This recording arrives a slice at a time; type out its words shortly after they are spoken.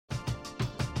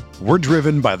We're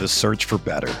driven by the search for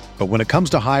better. But when it comes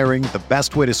to hiring, the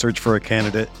best way to search for a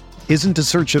candidate isn't to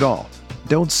search at all.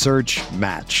 Don't search,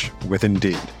 match with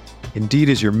Indeed. Indeed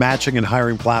is your matching and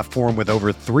hiring platform with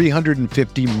over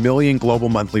 350 million global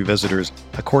monthly visitors,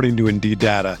 according to Indeed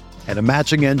data, and a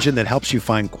matching engine that helps you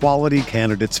find quality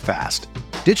candidates fast.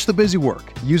 Ditch the busy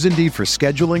work. Use Indeed for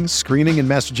scheduling, screening, and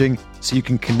messaging so you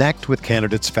can connect with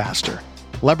candidates faster.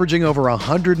 Leveraging over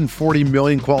 140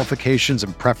 million qualifications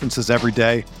and preferences every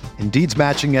day, Indeed's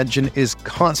matching engine is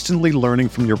constantly learning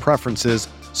from your preferences,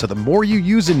 so the more you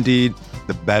use Indeed,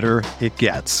 the better it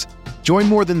gets. Join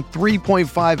more than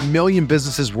 3.5 million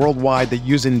businesses worldwide that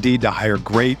use Indeed to hire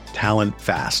great talent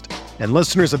fast. And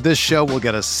listeners of this show will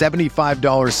get a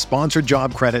 $75 sponsored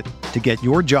job credit to get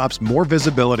your jobs more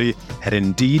visibility at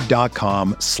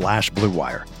Indeed.com/Blue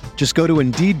Wire. Just go to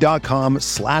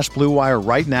Indeed.com/Blue Wire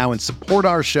right now and support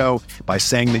our show by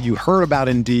saying that you heard about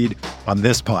Indeed on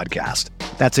this podcast.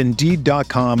 That's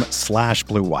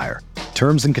Indeed.com/Blue Wire.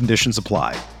 Terms and conditions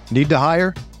apply. Need to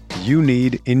hire? You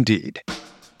need Indeed.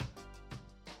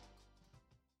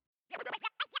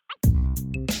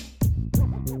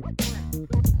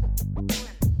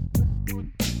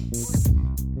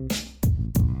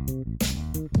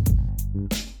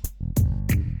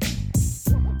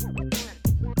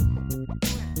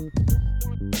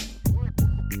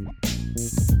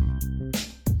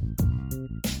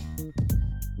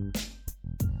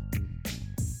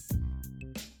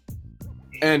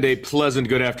 And a pleasant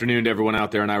good afternoon to everyone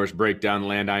out there in Irish Breakdown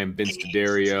land. I am Vince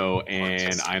D'Addario,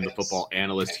 and I am the football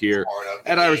analyst here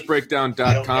at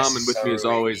irishbreakdown.com. And with me, as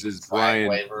always, is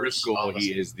Brian Driscoll.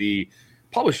 He is the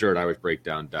publisher at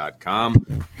irishbreakdown.com.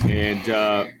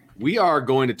 And we are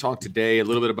going to talk today a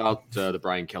little bit about the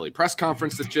Brian Kelly press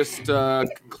conference that just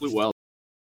concluded. Well,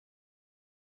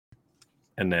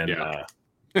 and then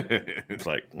it's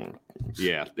like,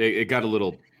 yeah, it got a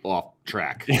little off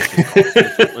track.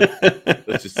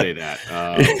 Let's just say that.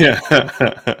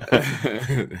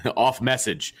 Off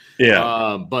message.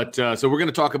 Yeah. But so we're going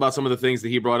to talk about some of the things that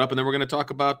he brought up, and then we're going to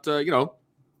talk about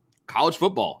college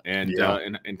football and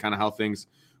kind of how things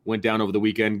went down over the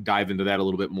weekend. Dive into that a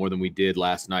little bit more than we did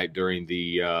last night during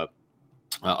the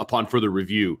Upon Further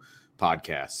Review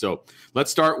podcast. So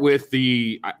let's start with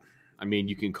you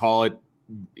can call it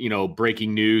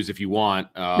breaking news if you want.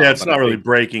 It's not really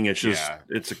breaking. It's just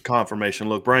it's a confirmation.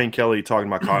 Look, Brian Kelly talking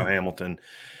about Kyle Hamilton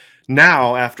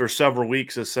now after several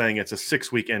weeks is saying it's a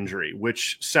 6-week injury,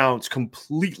 which sounds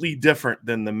completely different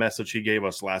than the message he gave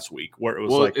us last week, where it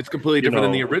was it's completely different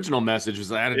than the original message. Was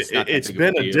that it's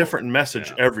been a different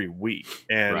message every week,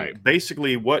 and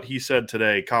basically what he said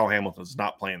today, Kyle Hamilton's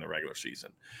not playing the regular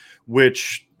season,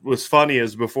 which was funny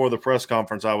is before the press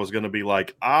conference, I was going to be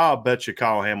like, I'll bet you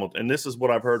Kyle Hamilton. And this is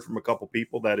what I've heard from a couple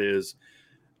people. That is,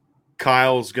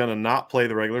 Kyle's going to not play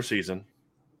the regular season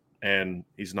and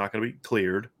he's not going to be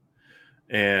cleared.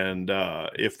 And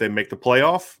if they make the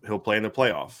playoff, he'll play in the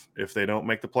playoff. If they don't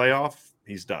make the playoff,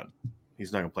 he's done.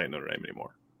 He's not going to play in Notre Dame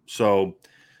anymore. So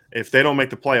if they don't make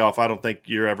the playoff, I don't think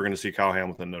you're ever going to see Kyle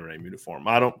Hamilton in Notre Dame uniform.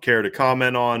 I don't care to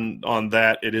comment on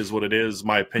that. It is what it is.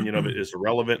 My opinion of it is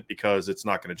irrelevant because it's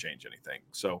not going to change anything.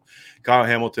 So Kyle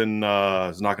Hamilton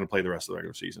is not going to play the rest of the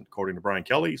regular season, according to Brian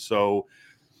Kelly. So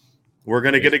we're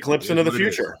going to get a glimpse into the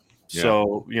future. Yeah.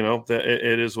 So,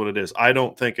 it is what it is. I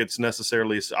don't think it's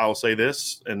necessarily – I'll say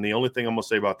this, and the only thing I'm going to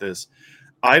say about this,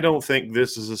 I don't think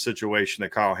this is a situation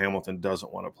that Kyle Hamilton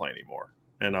doesn't want to play anymore,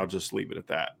 and I'll just leave it at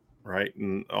that. Right.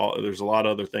 And there's a lot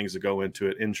of other things that go into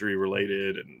it, injury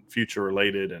related and future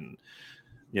related and,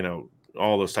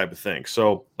 all those type of things.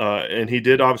 So, and he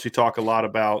did obviously talk a lot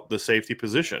about the safety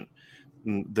position.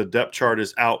 The depth chart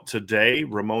is out today.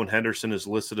 Ramon Henderson is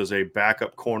listed as a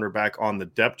backup cornerback on the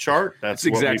depth chart. That's the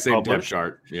exact same depth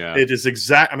chart. Yeah. It is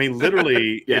exact. I mean,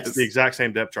 literally, yes. It's the exact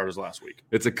same depth chart as last week.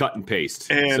 It's a cut and paste.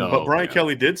 But Brian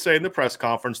Kelly did say in the press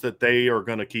conference that they are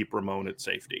going to keep Ramon at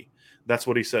safety. That's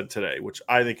what he said today, which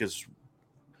I think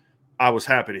I was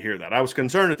happy to hear that. I was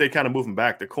concerned that they kind of move him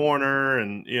back to corner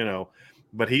and,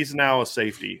 but he's now a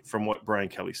safety from what Brian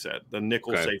Kelly said, the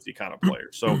nickel safety kind of player.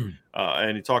 So,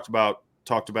 and he talked about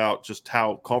just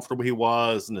how comfortable he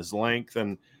was and his length.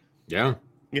 And,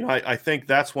 I think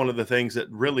that's one of the things that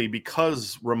really,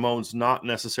 because Ramon's not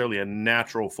necessarily a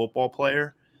natural football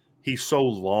player, he's so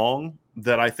long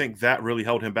that I think that really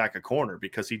held him back a corner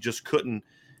because he just couldn't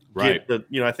get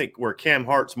I think where Cam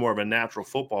Hart's more of a natural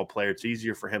football player, it's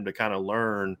easier for him to kind of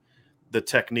learn the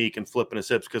technique and flipping his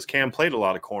hips because Cam played a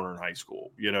lot of corner in high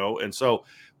school, and so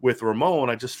with Ramon,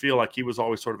 I just feel like he was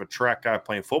always sort of a track guy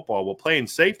playing football. Well, playing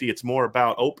safety, it's more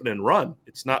about open and run.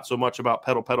 It's not so much about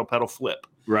pedal, flip.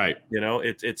 Right.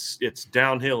 It's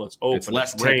downhill. It's open. It's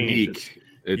less technique.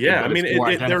 I mean,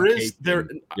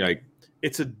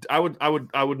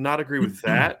 I would not agree with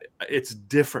that. It's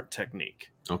different technique.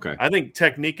 Okay. I think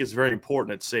technique is very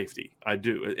important at safety. I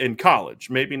do. In college,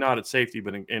 maybe not at safety,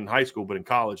 but in high school, but in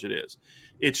college it is.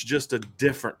 It's just a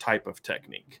different type of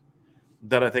technique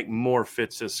that I think more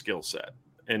fits his skill set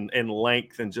and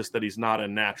length, and just that he's not a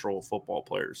natural football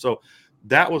player. So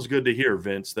that was good to hear,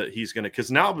 Vince, that he's going to – because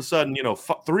now all of a sudden,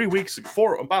 3 weeks –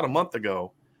 about a month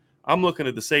ago, I'm looking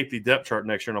at the safety depth chart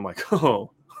next year, and I'm like,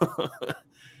 oh –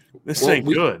 this ain't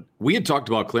good. We had talked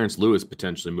about Clarence Lewis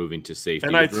potentially moving to safety.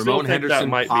 And I Ramon Henderson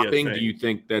popping, do you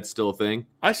think that's still a thing?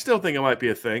 I still think it might be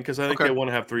a thing because I think they want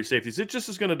to have 3 safeties. It just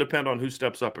is going to depend on who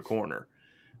steps up at corner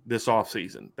this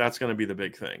offseason. That's going to be the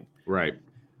big thing. Right.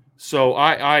 So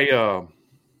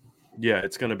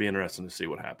it's going to be interesting to see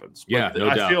what happens. But no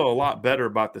I doubt. feel a lot better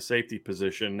about the safety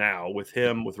position now with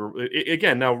him.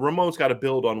 Now Ramon's got to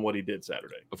build on what he did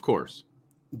Saturday. Of course.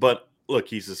 But look,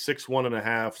 he's a 6'1.5",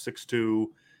 6'2",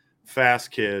 fast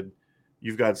kid.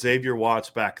 You've got Xavier Watts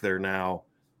back there now.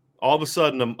 All of a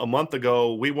sudden, a month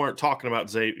ago, we weren't talking about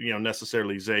Xavier,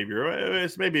 necessarily Xavier.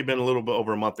 It's maybe been a little bit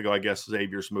over a month ago, I guess.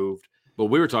 Xavier's moved. But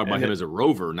we were talking about him as a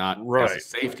rover, not as a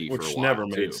safety, which for a while, never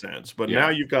made sense. But now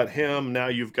you've got him. Now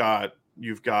you've got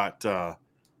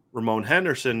Ramon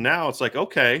Henderson. Now it's like,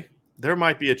 okay, there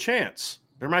might be a chance.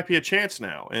 There might be a chance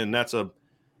now, and that's a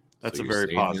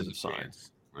very positive sign.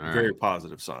 Very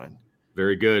positive sign.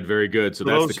 Very good, very good. So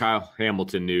that's the Kyle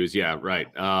Hamilton news. Yeah, right.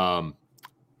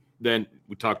 Then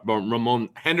we talked about Ramon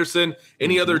Henderson.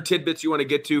 Any other tidbits you want to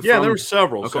get to? Yeah, there were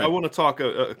several. Okay. So I want to talk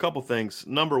a couple things.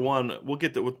 Number one, we'll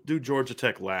do Georgia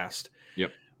Tech last.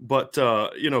 Yep. But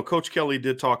Coach Kelly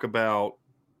did talk about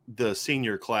the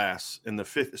senior class and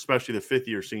especially the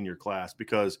 5th-year senior class,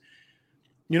 because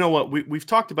you know what, we've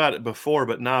talked about it before,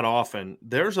 but not often.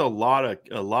 There's a lot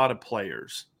of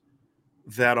players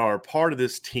that are part of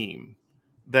this team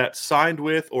that signed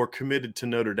with or committed to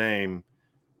Notre Dame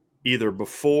either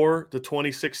before the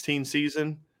 2016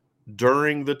 season,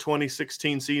 during the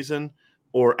 2016 season,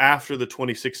 or after the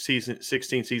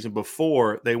 2016 season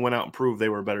before they went out and proved they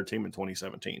were a better team in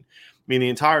 2017. I mean, the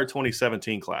entire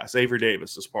 2017 class, Avery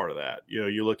Davis is part of that.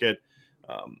 You look at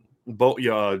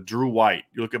Drew White,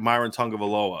 you look at Myron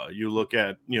Tungavaloa, you look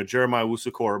at, Jeremiah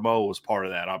Wusu-Koramoah was part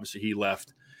of that. Obviously he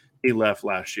left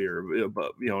last year,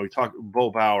 but we talked Bo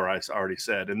Bauer, I already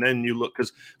said. And then you look,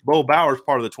 because Bo Bauer is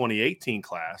part of the 2018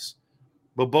 class,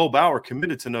 but Bo Bauer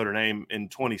committed to Notre Dame in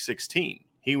 2016.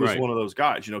 He was one of those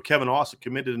guys. Kevin Austin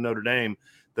committed to Notre Dame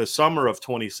the summer of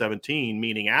 2017,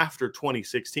 meaning after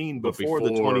 2016, before the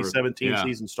 2017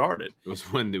 season started. It was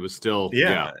when it was still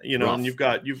rough. And you've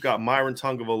got Myron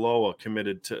Tungavaloa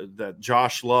committed to that.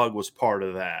 Josh Lugg was part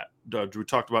of that. We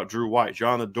talked about Drew White,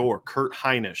 John the Door, Kurt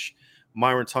Heinisch,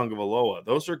 Myron Tungavaloa.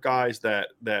 Those are guys that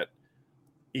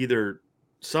either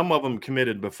some of them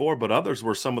committed before, but others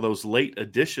were some of those late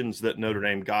additions that Notre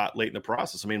Dame got late in the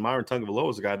process. I mean, Myron Tungavaloa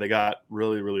was a guy they got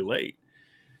really, really late.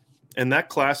 And that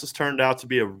class has turned out to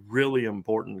be a really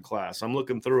important class. I'm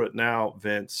looking through it now,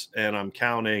 Vince, and I'm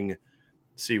counting,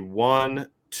 1,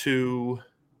 2,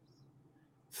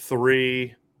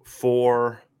 3,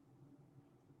 4,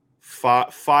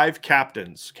 5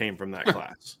 captains came from that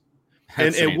class.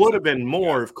 And it would have been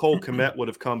more if Cole Kmet would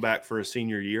have come back for a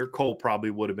senior year. Cole probably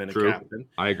would have been a captain.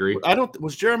 I agree.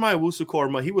 Was Jeremiah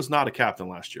Wusu-Koramoah? He was not a captain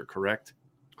last year, correct?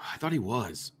 I thought he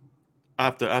was. I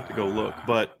have to go look,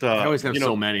 but I always have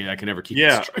so many that I can never keep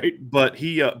it straight. But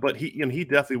he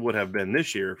definitely would have been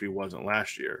this year if he wasn't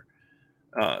last year.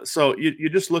 So you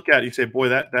just look at it, you say, boy,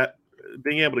 that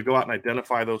being able to go out and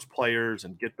identify those players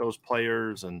and get those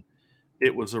players, and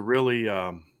it was a really.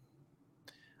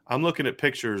 I'm looking at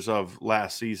pictures of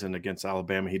last season against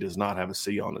Alabama. He does not have a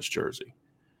C on his jersey,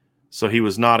 so he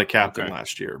was not a captain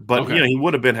last year. But he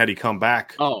would have been had he come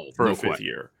back for a 5th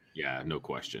year. Yeah, no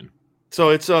question. So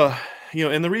it's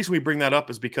and the reason we bring that up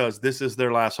is because this is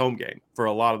their last home game for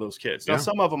a lot of those kids. Now,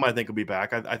 some of them I think will be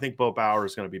back. I think Bo Bauer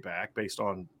is going to be back based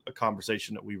on a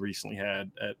conversation that we recently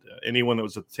had. Anyone that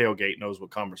was at the tailgate knows what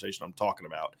conversation I'm talking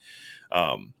about.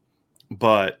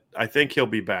 But I think he'll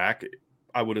be back,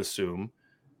 I would assume.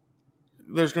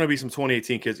 There's going to be some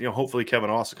 2018 kids. Hopefully Kevin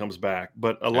Austin comes back.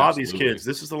 But a lot of these kids,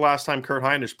 this is the last time Kurt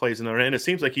Heinisch plays in there. And it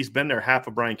seems like he's been there half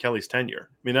of Brian Kelly's tenure.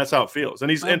 I mean, that's how it feels. And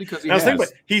he's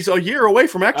a year away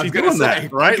from actually doing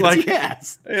that, right? Like, I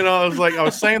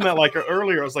was saying that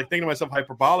earlier. I was thinking to myself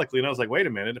hyperbolically, and I was like, wait a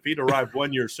minute. If he'd arrived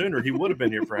 1 year sooner, he would have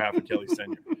been here for half of Kelly's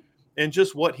tenure. And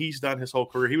just what he's done his whole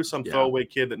career. He was some throwaway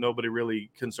kid that nobody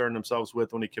really concerned themselves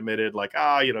with when he committed.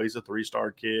 He's a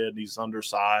 3-star kid. He's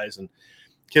undersized. And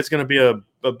Kid's going to be a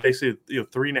basically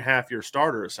 3.5-year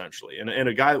starter essentially, and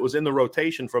a guy that was in the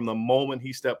rotation from the moment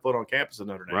he stepped foot on campus at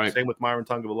Notre Dame. Right. Same with Myron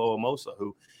Tagovailoa-Amosa,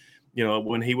 who,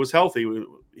 when he was healthy,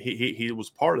 he was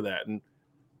part of that, and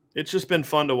it's just been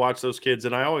fun to watch those kids.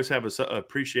 And I always have an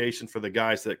appreciation for the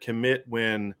guys that commit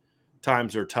when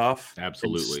times are tough.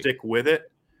 Absolutely. And stick with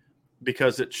it,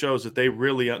 because it shows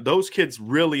that those kids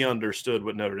really understood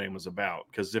what Notre Dame was about.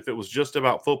 Because if it was just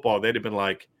about football, they'd have been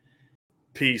like,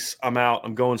 peace, I'm out,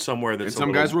 I'm going somewhere. That's and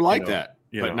some guys were like that,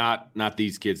 but not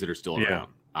these kids that are still around,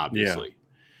 obviously.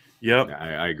 Yep.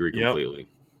 I agree completely.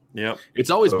 Yep. It's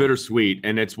always bittersweet.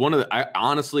 And it's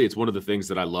honestly, it's one of the things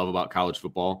that I love about college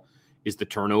football is the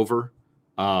turnover,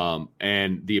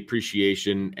 and the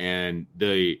appreciation and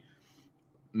the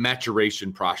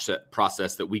maturation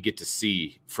process that we get to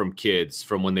see from kids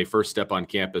from when they first step on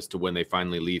campus to when they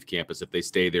finally leave campus, if they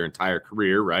stay their entire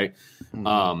career, right?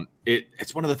 Mm-hmm.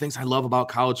 It's one of the things I love about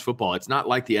college football. It's not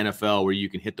like the NFL where you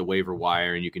can hit the waiver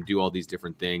wire and you can do all these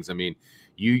different things. I mean,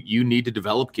 you need to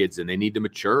develop kids, and they need to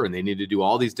mature, and they need to do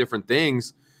all these different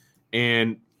things.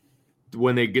 And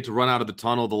when they get to run out of the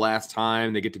tunnel the last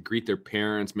time, they get to greet their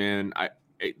parents, man.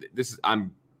 It's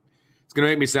going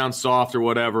to make me sound soft or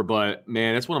whatever, but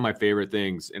man, it's one of my favorite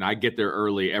things. And I get there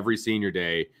early every senior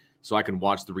day so I can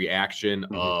watch the reaction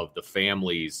of the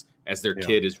families as their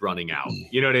kid is running out.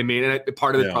 You know what I mean? And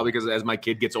part of it probably because as my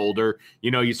kid gets older,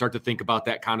 you start to think about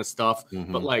that kind of stuff.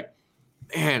 Mm-hmm. But like,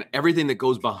 man, everything that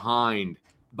goes behind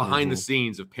the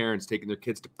scenes of parents taking their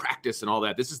kids to practice and all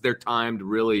that, this is their time to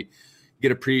really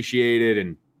get appreciated.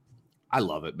 And I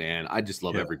love it, man. I just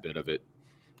love every bit of it.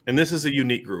 And this is a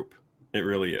unique group. It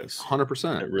really is.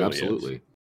 100%. It really absolutely. Is.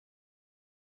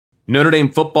 Notre Dame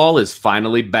football is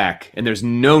finally back, and there's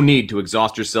no need to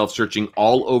exhaust yourself searching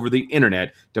all over the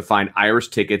internet to find Irish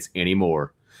tickets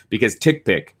anymore. Because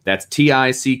TickPick, that's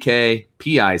TickPick,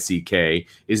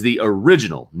 is the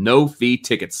original no-fee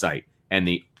ticket site and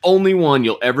the only one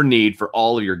you'll ever need for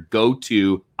all of your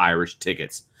go-to Irish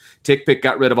tickets. TickPick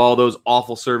got rid of all those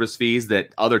awful service fees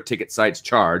that other ticket sites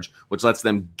charge, which lets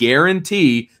them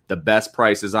guarantee the best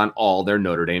prices on all their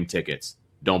Notre Dame tickets.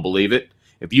 Don't believe it?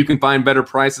 If you can find better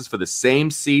prices for the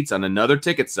same seats on another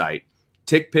ticket site,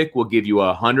 TickPick will give you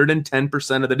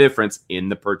 110% of the difference in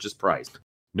the purchase price.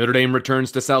 Notre Dame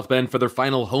returns to South Bend for their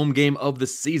final home game of the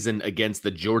season against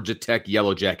the Georgia Tech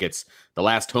Yellow Jackets. The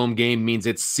last home game means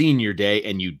it's senior day,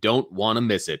 and you don't want to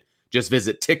miss it. Just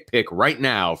visit TickPick right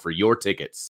now for your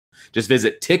tickets. Just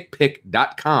visit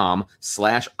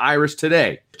tickpick.com/Irish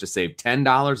today to save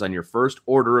 $10 on your first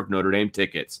order of Notre Dame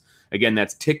tickets. Again,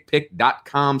 that's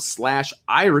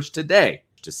tickpick.com/Irish today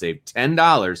to save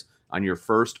 $10 on your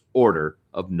first order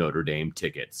of Notre Dame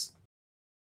tickets.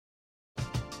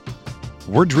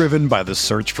 We're driven by the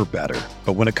search for better.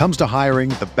 But when it comes to hiring,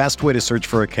 the best way to search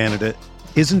for a candidate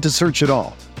isn't to search at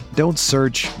all. Don't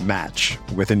search, match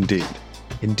with Indeed.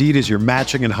 Indeed is your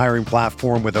matching and hiring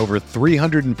platform with over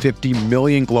 350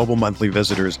 million global monthly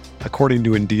visitors, according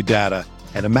to Indeed data,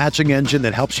 and a matching engine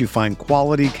that helps you find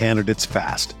quality candidates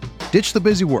fast. Ditch the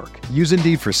busy work. Use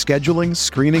Indeed for scheduling,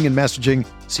 screening, and messaging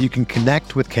so you can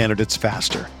connect with candidates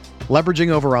faster. Leveraging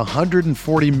over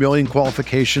 140 million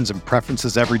qualifications and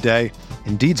preferences every day,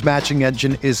 Indeed's matching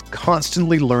engine is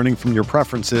constantly learning from your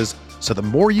preferences, so the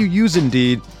more you use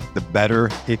Indeed, the better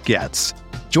it gets.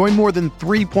 Join more than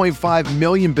 3.5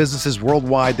 million businesses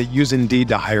worldwide that use Indeed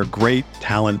to hire great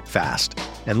talent fast.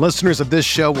 And listeners of this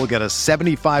show will get a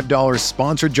 $75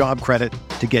 sponsored job credit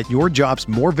to get your jobs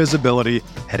more visibility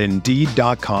at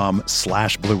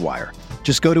Indeed.com/Blue Wire.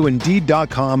 Just go to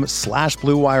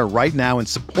Indeed.com/Blue Wire right now and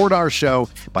support our show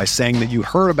by saying that you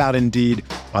heard about Indeed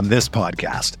on this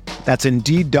podcast. That's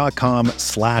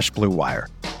Indeed.com/Blue Wire.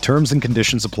 Terms and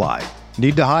conditions apply.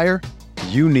 Need to hire?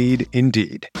 You need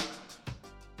Indeed.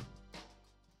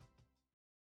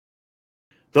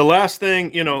 The last thing,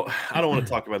 I don't want to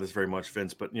talk about this very much,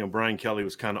 Vince, but, Brian Kelly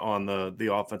was kind of on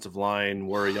the offensive line,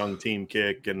 we're a young team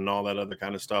kick and all that other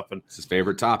kind of stuff. And it's his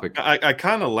favorite topic. I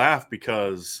kind of laugh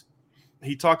because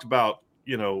he talked about,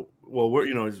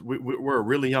 we're a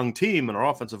really young team and our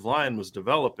offensive line was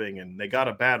developing and they got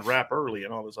a bad rap early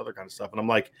and all this other kind of stuff. And I'm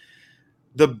like,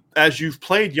 as you've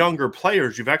played younger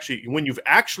players, when you've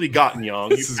actually gotten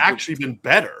young, you've actually been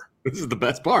better. This is the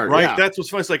best part, right? Yeah. That's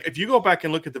what's funny. It's like if you go back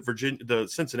and look at the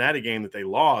Cincinnati game that they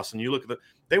lost, and you look at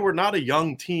they were not a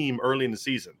young team early in the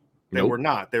season. They were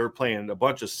not. They were playing a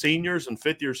bunch of seniors and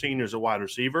fifth-year seniors at wide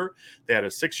receiver. They had a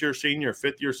sixth-year senior, a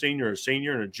fifth-year senior, a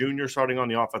senior, and a junior starting on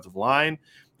the offensive line.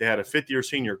 They had a fifth-year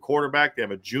senior quarterback. They have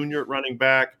a junior running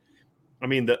back. I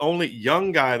mean, the only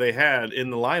young guy they had in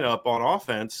the lineup on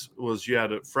offense was you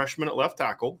had a freshman at left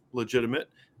tackle, legitimate,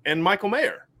 and Michael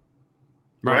Mayer.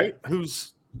 right? Who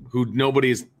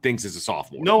nobody thinks is a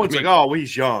sophomore. No one's like, oh,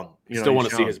 he's young. Still want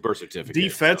to see his birth certificate.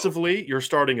 Defensively, you're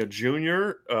starting a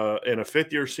junior and a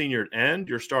fifth-year senior at end.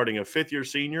 You're starting a fifth-year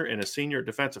senior and a senior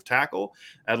defensive tackle.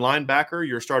 At linebacker,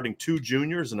 you're starting 2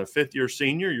 juniors and a fifth-year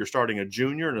senior. You're starting a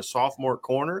junior and a sophomore at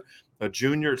corner, a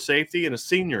junior at safety, and a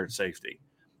senior at safety,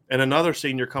 and another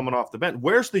senior coming off the bench.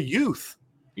 Where's the youth?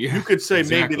 Yeah, you could say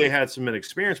exactly. Maybe they had some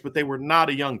inexperience, but they were not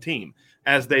a young team.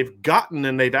 As they've gotten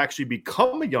and they've actually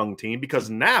become a young team, because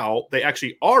now they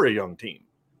actually are a young team,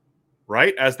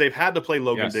 right? As they've had to play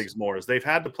Logan Diggs more, as they've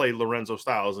had to play Lorenzo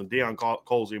Styles and Deion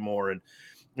Colzie more, and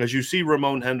as you see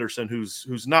Ramon Henderson,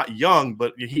 who's not young,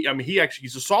 but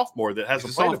he's a sophomore that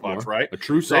hasn't played a bunch, right? A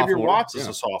true sophomore. Xavier Watts is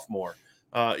a sophomore.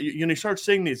 You start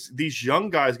seeing these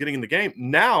young guys getting in the game.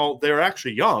 Now they're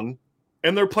actually young,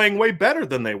 and they're playing way better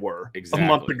than they were a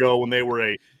month ago when they were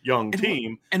a young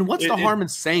team. And what's the harm in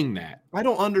saying that? I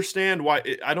don't understand why.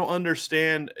 I don't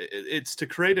understand. It's to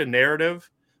create a narrative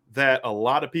that a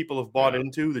lot of people have bought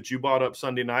into, that you brought up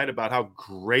Sunday night, about how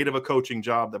great of a coaching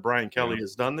job that Brian Kelly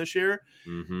has done this year.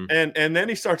 Mm-hmm. And then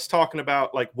he starts talking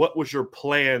about, like, what was your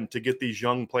plan to get these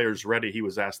young players ready? He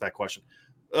was asked that question.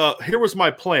 Here was my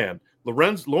plan.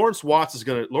 Lawrence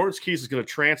Keys is going to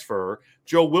transfer.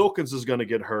 Joe Wilkins is going to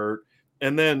get hurt.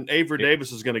 And then Avery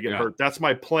Davis is going to get hurt. That's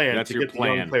my plan to get the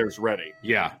young players ready.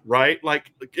 Yeah. Right?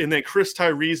 Like, and then Chris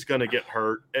Tyree is going to get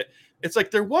hurt. It's like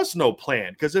there was no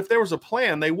plan, because if there was a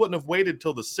plan, they wouldn't have waited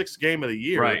till the 6th game of the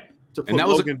year to put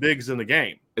Logan Diggs in the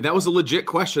game. And that was a legit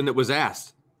question that was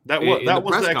asked. That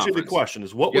was actually the question,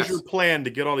 is what was your plan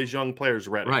to get all these young players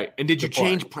ready? Right. And did you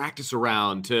change practice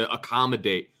around to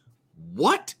accommodate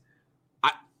what?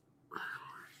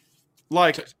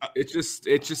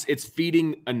 It's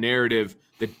feeding a narrative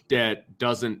that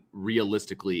doesn't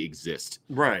realistically exist.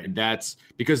 Right. And that's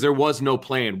because there was no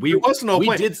plan. There was no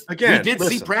plan. We did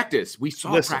see practice. We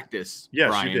saw practice. Yes,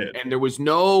 Brian, you did. And there was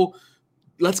no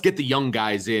let's get the young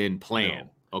guys in plan.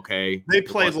 No. Okay. They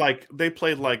played like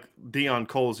Deion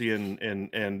Colzie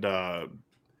and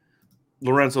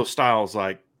Lorenzo Styles,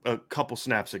 like a couple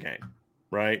snaps a game.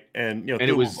 Right. And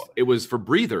it was for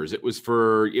breathers. It was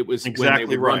exactly when they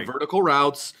would run vertical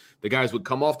routes. The guys would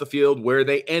come off the field where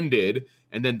they ended,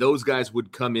 and then those guys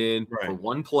would come in for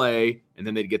one play, and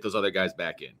then they'd get those other guys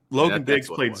back in. Logan Diggs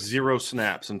played 0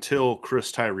 snaps until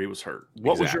Chris Tyree was hurt.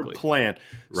 What was your plan?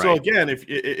 Right. So again,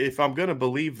 if I'm going to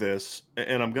believe this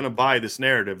and I'm going to buy this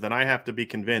narrative, then I have to be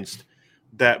convinced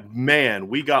that, man,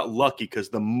 we got lucky, because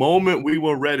the moment we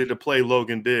were ready to play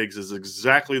Logan Diggs is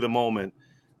exactly the moment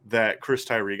that Chris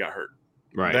Tyree got hurt.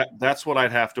 Right. That's what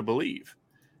I'd have to believe.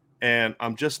 And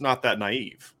I'm just not that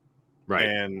naive. Right.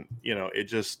 And, he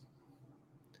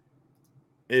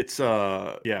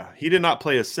did not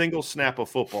play a single snap of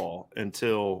football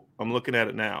until, I'm looking at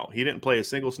it now, he didn't play a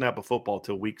single snap of football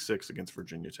till week 6 against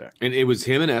Virginia Tech. And it was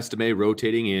him and Estime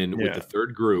rotating in with the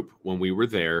third group when we were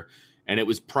there. And it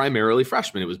was primarily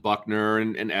freshmen. It was Buckner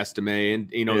and Estime,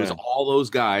 and, it was all those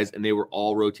guys, and they were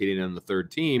all rotating on the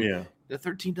third team. Yeah. The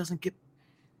third team doesn't get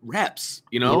reps,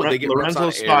 they get Lorenzo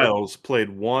reps Styles played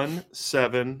 1,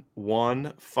 7,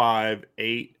 1, 5,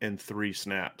 8, and 3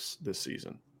 snaps this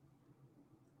season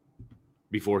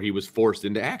before he was forced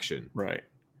into action. Right.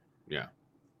 Yeah.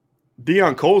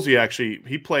 Deion Colzie, actually,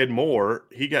 he played more.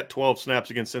 He got 12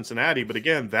 snaps against Cincinnati, but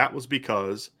again, that was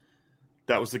because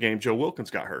that was the game Joe Wilkins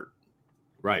got hurt.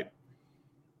 Right.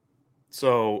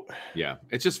 So, yeah,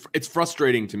 it's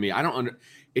frustrating to me. I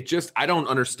don't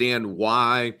understand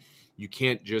why you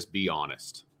can't just be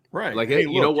honest. Right. Like, hey,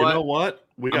 look, you know what?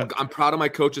 I'm proud of my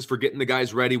coaches for getting the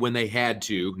guys ready when they had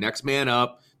to. Next man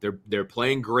up. They're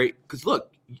playing great. Because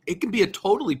look, it can be a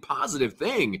totally positive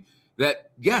thing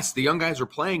that, yes, the young guys are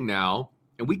playing now,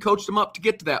 and we coached them up to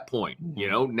get to that point.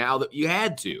 Now that you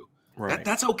had to. Right.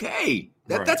 That's okay.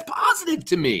 That's positive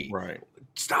to me. Right.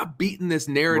 Stop beating this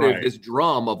narrative, this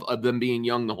drum of them being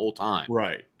young the whole time.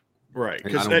 Right. Right.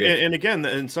 And again,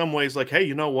 in some ways, like, hey,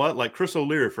 you know what? Like Chris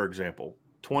O'Leary, for example,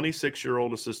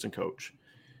 26-year-old assistant coach.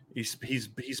 He's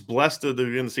blessed to the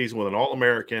end of the season with an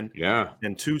All-American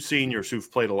and 2 seniors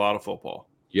who've played a lot of football.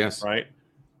 Yes. Right.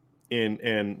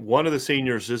 And one of the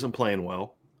seniors isn't playing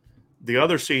well. The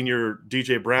other senior,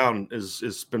 DJ Brown,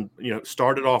 is been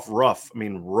started off rough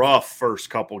first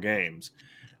couple games,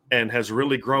 and has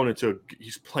really grown into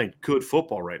he's playing good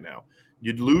football right now.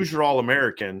 You'd lose your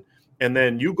All-American, and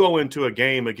then you go into a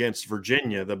game against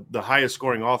Virginia, the highest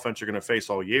scoring offense you're going to face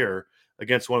all year,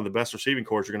 against one of the best receiving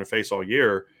corps you're going to face all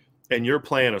year, and you're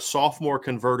playing a sophomore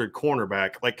converted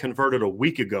cornerback, like converted a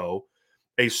week ago,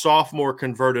 a sophomore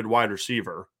converted wide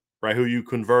receiver, right, who you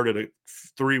converted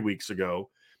 3 weeks ago,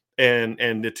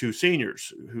 and the two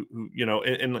seniors who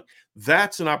and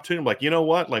that's an opportunity. Like, you know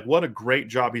what? Like, what a great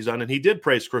job he's done. And he did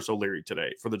praise Chris O'Leary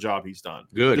today for the job he's done.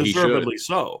 Good. Deservedly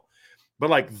so. But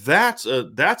like, that's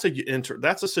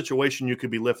a situation you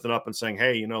could be lifting up and saying,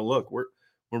 hey, look, we're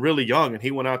really young. And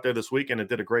he went out there this weekend and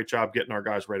did a great job getting our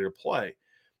guys ready to play.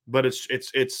 But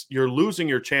it's you're losing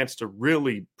your chance to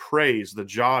really praise the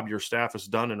job your staff has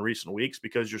done in recent weeks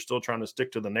because you're still trying to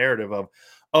stick to the narrative of,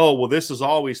 oh, well, this is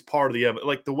always part of the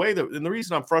like the way that, and the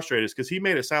reason I'm frustrated is because he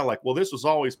made it sound like, well, this was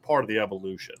always part of the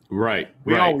evolution. Right.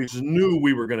 We always knew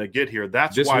we were going to get here.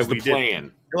 That's this why was we the plan.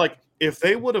 did. Like, if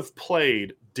they would have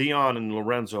played Dion and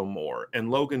Lorenzo more and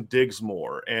Logan Diggs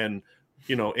more and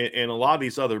and a lot of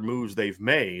these other moves they've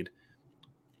made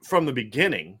from the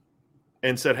beginning,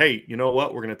 and said, hey, you know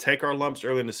what? We're going to take our lumps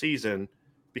early in the season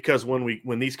because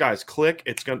when these guys click,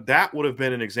 that would have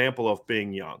been an example of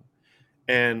being young.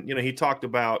 And, he talked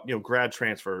about, grad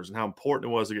transfers and how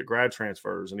important it was to get grad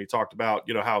transfers. And he talked about,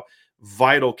 how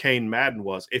vital Kane Madden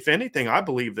was. If anything, I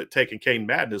believe that taking Kane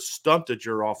Madden has stunted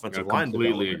your offensive line. I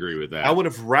completely agree with that. I would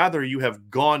have rather you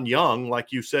have gone young,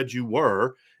 like you said you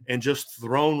were, and just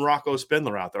thrown Rocco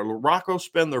Spindler out there. Rocco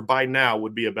Spindler by now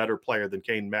would be a better player than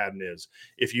Kane Madden is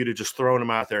if you'd have just thrown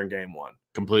him out there in game one.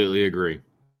 Completely agree.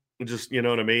 Just, you know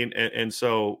what I mean? And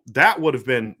so that would have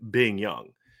been being young.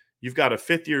 You've got a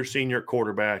fifth-year senior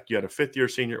quarterback. You had a fifth-year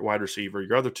senior wide receiver.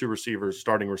 Your other two receivers,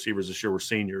 starting receivers this year, were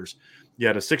seniors. You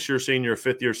had a sixth-year senior, a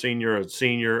fifth-year senior, a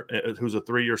senior who's a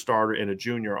three-year starter, and a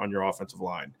junior on your offensive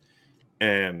line.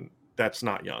 And that's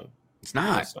not young. It's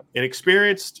not.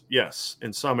 Inexperienced, yes.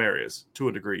 In some areas, to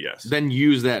a degree, yes. Then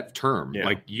use that term. Yeah.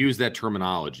 Like, use that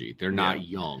terminology. They're not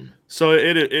young. So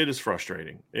it is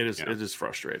frustrating. It is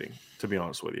frustrating, to be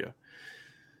honest with you.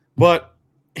 But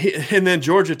and then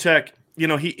Georgia Tech,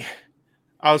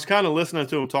 I was kind of listening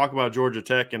to him talk about Georgia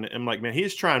Tech, and I'm like, man,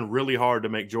 he's trying really hard to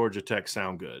make Georgia Tech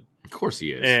sound good. Of course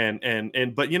he is.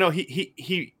 But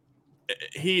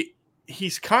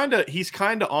he's kind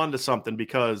of onto something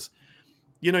because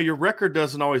your record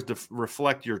doesn't always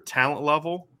reflect your talent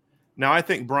level. Now, I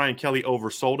think Brian Kelly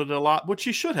oversold it a lot, which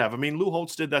he should have. I mean, Lou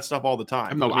Holtz did that stuff all the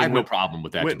time. I have no problem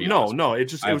with that.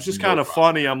 It was just kind of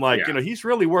funny. I'm like, he's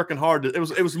really working hard. It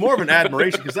was more of an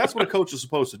admiration because that's what a coach is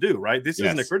supposed to do, right? This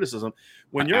isn't a criticism.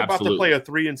 When you're about to play a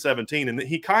 3-17, and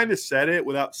he kind of said it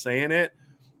without saying it.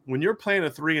 When you're playing a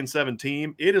 3-7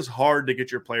 team, it is hard to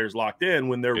get your players locked in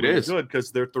when they're really good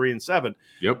because they're 3-7.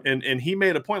 Yep. And he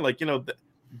made a point like,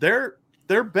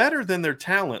 they're better than their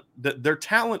talent. Their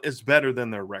talent is better than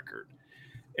their record.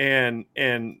 And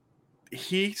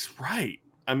he's right.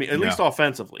 I mean, at least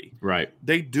offensively. Right.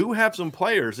 They do have some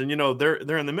players, and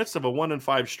they're in the midst of a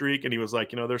 1-5 streak, and he was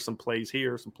like, there's some plays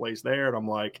here, some plays there. And I'm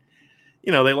like,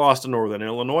 they lost to Northern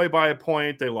Illinois by a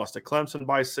point, they lost to Clemson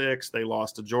by 6, they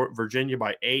lost to Virginia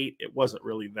by 8. It wasn't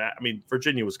really that. I mean,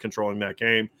 Virginia was controlling that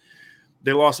game.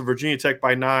 They lost to Virginia Tech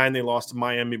by 9. They lost to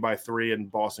Miami by 3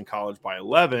 and Boston College by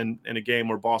 11 in a game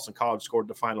where Boston College scored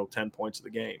the final 10 points of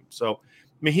the game. So,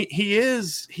 I mean, he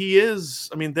is.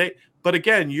 I mean, but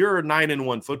again, you're a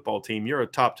 9-1 football team. You're a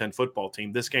top 10 football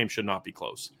team. This game should not be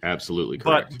close. Absolutely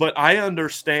correct. But I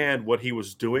understand what he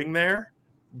was doing there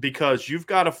because you've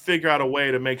got to figure out a way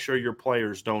to make sure your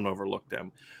players don't overlook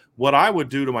them. What I would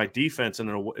do to my defense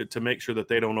to make sure that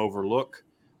they don't overlook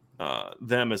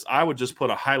them is I would just put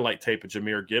a highlight tape of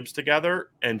Jahmyr Gibbs together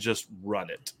and just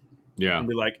run it. Yeah. And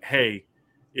be like, hey,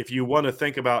 if you want to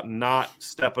think about not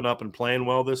stepping up and playing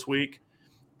well this week,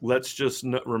 let's just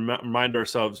remind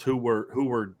ourselves who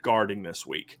we're guarding this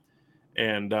week.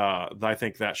 And I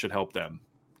think that should help them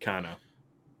kind of.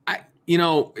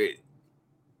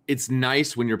 It's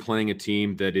nice when you're playing a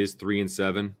team that is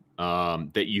 3-7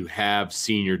 that you have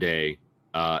senior day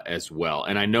as well.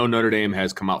 And I know Notre Dame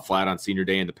has come out flat on senior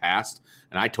day in the past,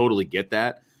 and I totally get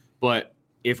that. But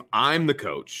if I'm the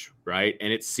coach, right,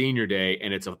 and it's senior day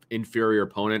and it's an inferior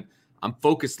opponent, I'm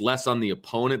focused less on the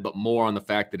opponent, but more on the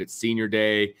fact that it's senior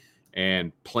day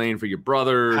and playing for your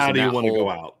brothers. How do you want to go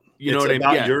out? You know what I mean?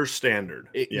 About your standard.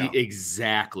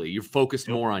 Exactly. You're focused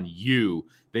more on you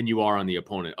than you are on the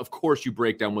opponent. Of course, you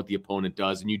break down what the opponent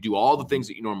does and you do all the things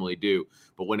that you normally do.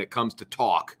 But when it comes to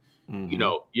talk,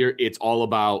 it's all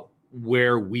about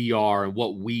where we are and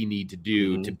what we need to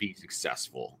do to be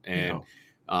successful. And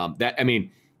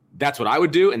that's what I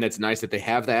would do. And that's nice that they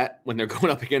have that when they're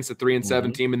going up against a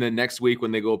 3-7 team. And then next week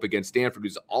when they go up against Stanford,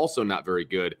 who's also not very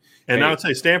good. And I would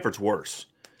say Stanford's worse.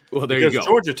 Well, there you go.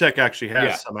 Georgia Tech actually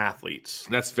has some athletes.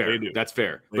 That's fair. That's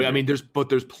fair. But I mean, there's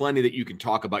plenty that you can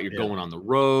talk about. You're going on the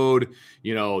road.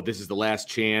 This is the last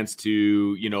chance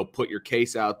to, put your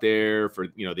case out there for,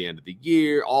 the end of the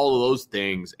year, all of those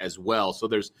things as well. So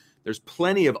there's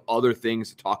plenty of other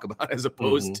things to talk about as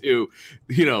opposed to,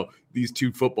 these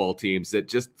two football teams that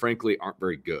just frankly aren't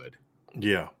very good.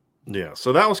 Yeah. Yeah.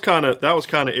 So that was kind of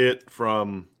it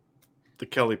from the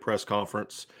Kelly press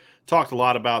conference. Talked a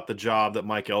lot about the job that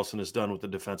Mike Elston has done with the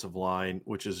defensive line,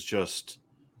 which has just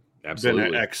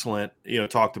been excellent.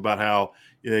 Talked about how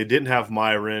they didn't have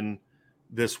Myron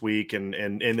this week, and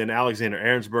then Alexander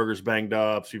Ahrensberger's banged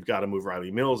up, so you've got to move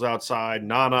Riley Mills outside.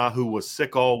 Nana, who was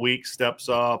sick all week, steps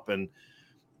up, and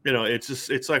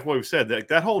it's like what we've said,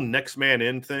 that whole next man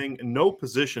in thing. No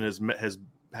position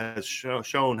has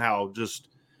shown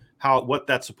what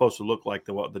that's supposed to look like,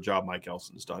 the job Mike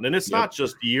Elston's done. And it's not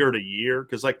just year to year,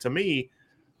 because to me,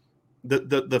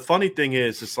 the funny thing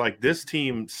is, it's like this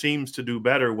team seems to do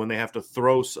better when they have to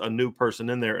throw a new person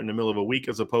in there in the middle of a week,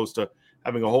 as opposed to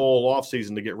having a whole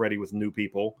offseason to get ready with new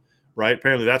people, right?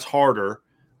 Apparently that's harder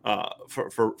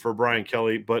for Brian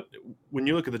Kelly. But when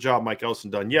you look at the job Mike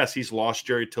Elston done, yes, he's lost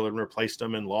Jerry Tiller and replaced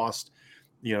him, and lost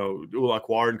like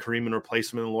Warren Kareem and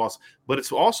replacement and lost. But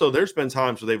it's also, there's been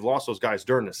times where they've lost those guys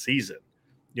during the season.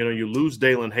 You lose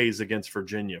Dalen Hayes against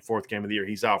Virginia, 4th game of the year.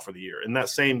 He's out for the year. In that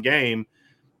same game,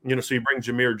 so you bring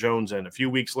Jameer Jones in. A few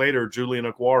weeks later, Julian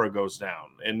Okwara goes down.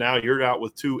 And now you're out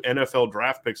with 2 NFL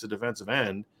draft picks at defensive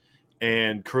end.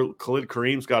 And Khalid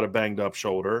Kareem's got a banged up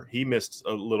shoulder. He missed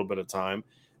a little bit of time.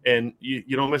 And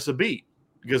you don't miss a beat,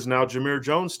 because now Jameer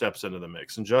Jones steps into the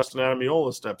mix, and Justin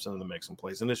Adamiola steps into the mix and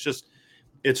plays. And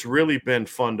it's really been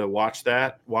fun to watch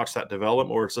that develop,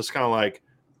 or it's just kind of like,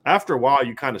 after a while,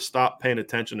 you kind of stop paying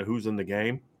attention to who's in the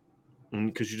game,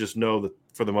 because you just know that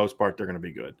for the most part, they're going to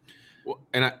be good. Well,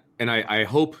 and I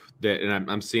hope that, and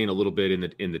I'm seeing a little bit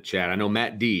in the chat. I know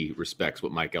Matt D respects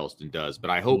what Mike Elston does, but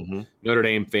I hope Notre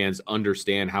Dame fans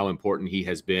understand how important he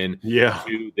has been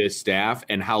to this staff,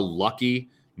 and how lucky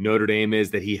Notre Dame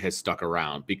is that he has stuck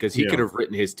around, because he could have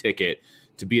written his ticket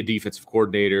to be a defensive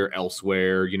coordinator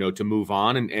elsewhere, to move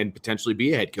on and potentially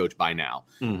be a head coach by now,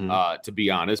 to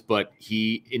be honest. But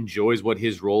he enjoys what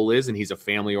his role is, and he's a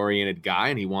family-oriented guy,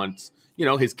 and he wants,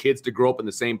 his kids to grow up in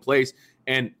the same place.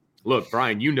 And look,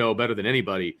 Brian, better than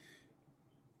anybody,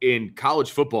 in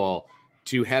college football,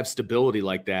 to have stability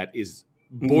like that is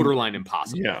borderline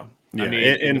impossible. Yeah. I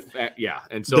mean,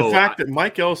 and so the fact that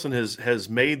Mike Elston has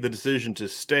made the decision to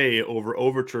stay over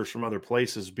overtures from other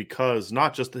places, because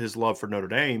not just his love for Notre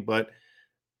Dame, but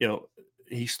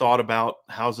he's thought about,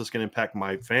 how's this going to impact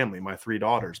my family, my 3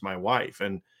 daughters, my wife,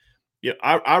 and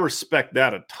I respect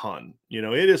that a ton.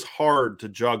 It is hard to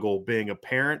juggle being a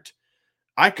parent.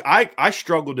 I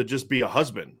struggled to just be a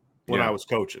husband when I was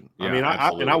coaching.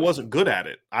 I wasn't good at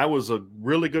it. I was a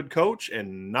really good coach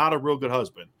and not a real good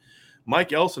husband.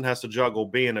 Mike Elston has to juggle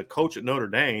being a coach at Notre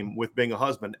Dame with being a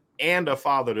husband and a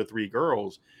father to 3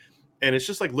 girls. And it's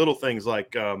just like little things,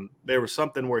 like there was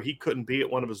something where he couldn't be at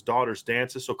one of his daughter's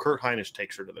dances, so Kurt Hinish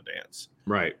takes her to the dance.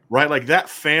 Right. Like that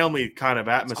family kind of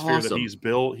atmosphere that he's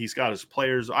built. He's got his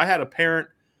players. I had a parent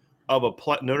of a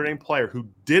Notre Dame player who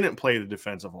didn't play the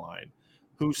defensive line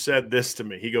who said this to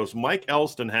me. He goes, Mike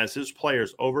Elston has his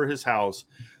players over his house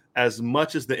as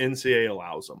much as the NCAA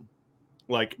allows them.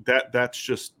 Like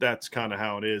that's kind of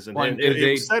how it is. And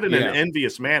they said in an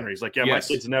envious manner. He's like, my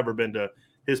kid's never been to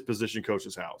his position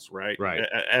coach's house, right?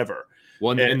 Ever.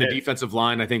 Well, and the defensive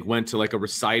line, I think, went to like a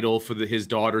recital for his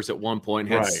daughters at one point,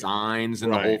 had signs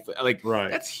and the whole thing. Like,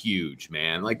 that's huge,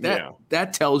 man. Like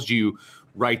that tells you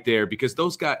right there, because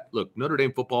those guys, look, Notre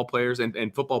Dame football players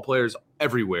and football players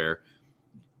everywhere,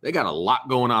 they got a lot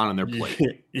going on their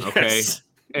plate. Okay.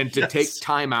 And to take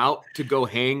time out to go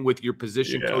hang with your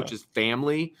position coach's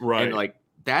family, and like,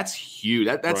 that's huge.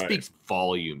 That speaks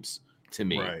volumes to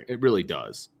me. It really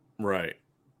does. Right.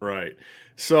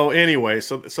 So anyway,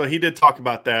 so he did talk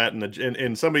about that,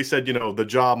 and somebody said, the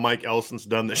job Mike Elston's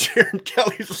done this year, and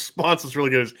Kelly's response was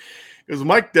really good. Because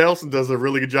Mike Elston does a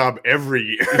really good job every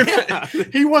year. Yeah.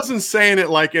 He wasn't saying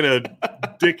it like in a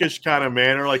dickish kind of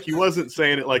manner. Like, he wasn't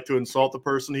saying it like to insult the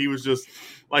person. He was just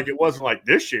like, it wasn't like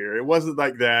this year. It wasn't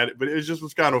like that. But it just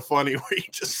was kind of funny where he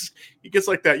gets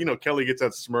like that. Kelly gets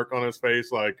that smirk on his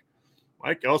face, like,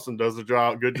 Mike Elston does a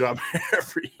good job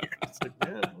every year. It's like,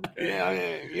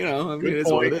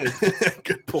 it's what it is.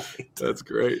 Good point. That's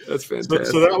great. That's fantastic.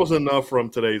 So that was enough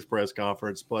from today's press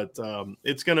conference, but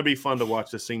it's going to be fun to watch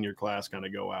the senior class kind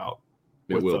of go out.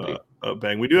 It will be.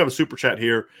 Bang. We do have a super chat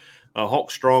here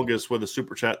Hulk Strongest with a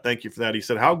super chat. Thank you for that. He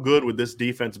said, how good would this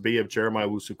defense be if Jeremiah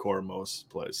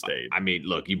Owusu-Koramoah stayed? I mean,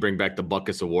 look, you bring back the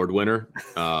Butkus Award winner,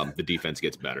 the defense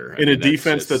gets better. A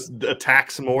defense that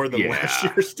attacks more than last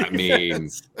year's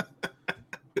defense. I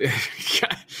mean,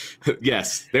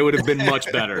 yes, they would have been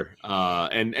much better.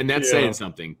 And that's saying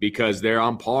something because they're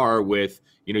on par with,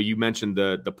 you mentioned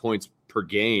the points per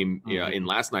game in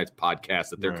last night's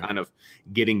podcast that they're kind of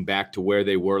getting back to where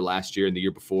they were last year and the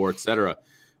year before, et cetera.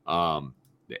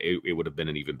 It would have been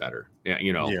an even better,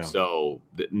 so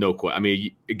no question. I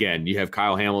mean, again, you have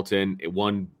Kyle Hamilton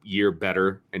 1 year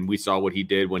better, and we saw what he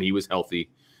did when he was healthy,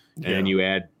 and you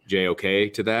add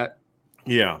JOK to that.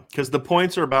 Yeah, because the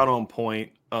points are about on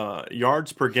point.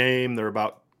 Yards per game, they're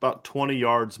about 20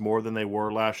 yards more than they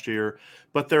were last year,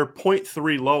 but they're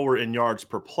 0.3 lower in yards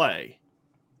per play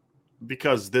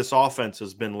because this offense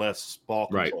has been less ball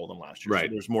control than last year. Right.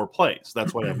 So there's more plays.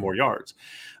 That's why they have more yards.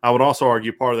 I would also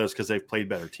argue part of that is because they've played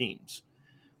better teams.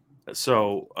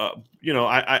 So,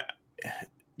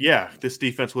 this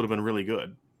defense would have been really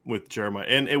good with Jeremiah,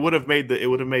 and it would have made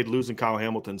losing Kyle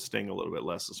Hamilton sting a little bit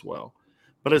less as well.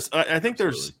 But I think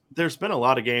there's been a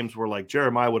lot of games where like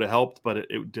Jeremiah would have helped, but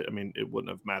it wouldn't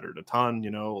have mattered a ton,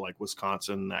 like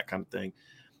Wisconsin, that kind of thing,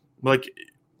 like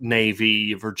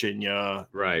Navy, Virginia,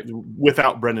 right,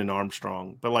 without Brendan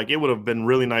Armstrong. But like it would have been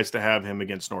really nice to have him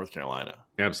against North Carolina.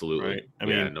 Absolutely, right? I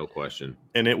mean, no question.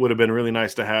 And it would have been really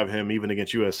nice to have him even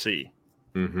against USC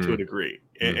to a degree.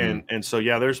 And so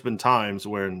there's been times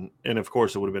when, and of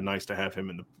course, it would have been nice to have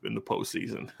him in the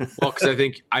postseason. Well, because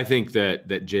I think that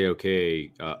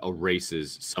JOK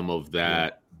erases some of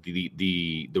that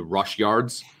the rush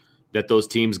yards that those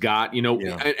teams got.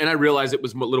 And I realize it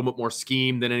was a little bit more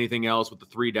scheme than anything else with the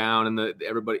 3 down and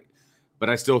everybody, but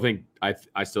I still think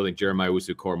Jeremiah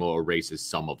Owusu-Koramoah erases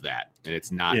some of that, and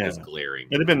it's not as glaring.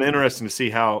 It'd have been interesting to see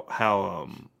how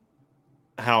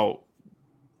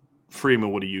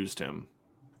Freeman would have used him.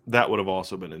 That would have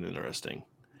also been an interesting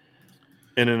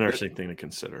thing to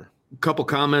consider. A couple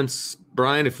comments,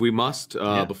 Brian, if we must,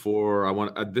 before I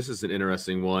want. This is an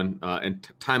interesting one. And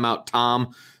Timeout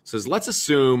Tom says, let's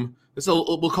assume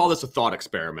we'll call this a thought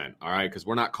experiment, all right? Because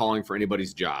we're not calling for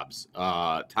anybody's jobs.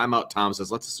 Timeout Tom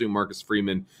says, let's assume Marcus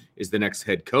Freeman is the next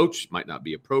head coach. Might not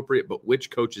be appropriate, but which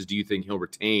coaches do you think he'll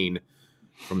retain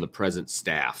from the present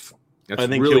staff? I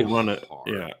think he'll run it.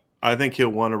 Yeah. I think he'll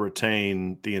want to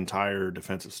retain the entire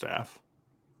defensive staff.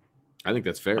 I think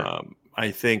that's fair.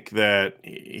 I think that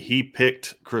he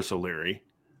picked Chris O'Leary.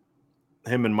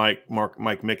 Him and Mike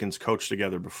Mickens coached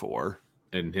together before.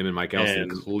 And him and Mike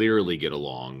Elston clearly get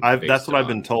along. That's what I've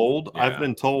been told. Yeah. I've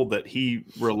been told that he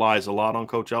relies a lot on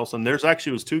Coach Elston. There's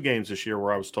actually was 2 games this year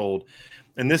where I was told,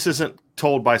 and this isn't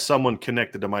told by someone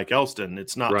connected to Mike Elston.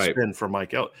 It's not spin for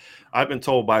Mike Elston. I've been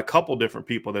told by a couple different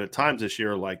people that at times this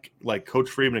year, like Coach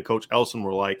Freeman and Coach Elston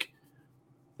were like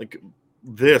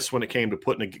this when it came to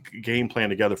putting a game plan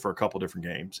together for a couple different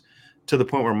games, to the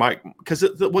point where because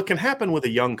what can happen with a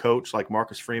young coach like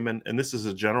Marcus Freeman, and this is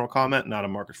a general comment, not a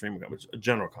Marcus Freeman comment, it's a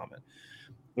general comment.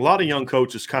 A lot of young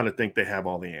coaches kind of think they have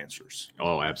all the answers.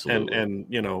 Oh, absolutely. And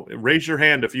raise your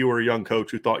hand if you were a young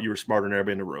coach who thought you were smarter than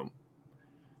everybody in the room.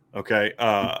 Okay.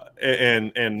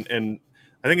 And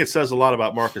I think it says a lot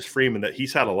about Marcus Freeman that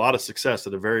he's had a lot of success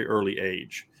at a very early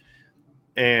age.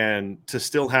 And to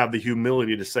still have the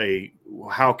humility to say,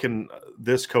 how can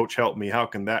this coach help me? How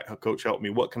can that coach help me?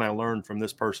 What can I learn from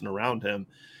this person around him?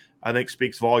 I think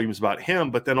speaks volumes about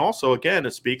him. But then also, again,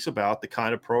 it speaks about the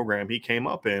kind of program he came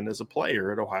up in as a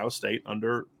player at Ohio State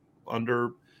under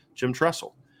Jim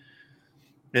Tressel.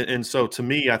 And so to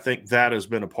me, I think that has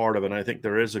been a part of it. And I think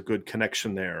there is a good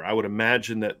connection there. I would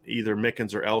imagine that either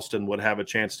Mickens or Elston would have a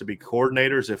chance to be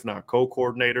coordinators, if not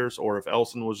co-coordinators, or if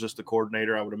Elston was just the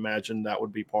coordinator, I would imagine that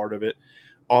would be part of it.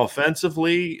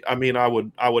 Offensively, I mean, I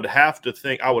would have to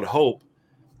think, I would hope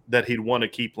that he'd want to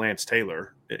keep Lance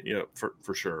Taylor,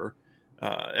 for sure.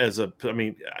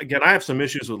 Again, I have some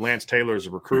issues with Lance Taylor as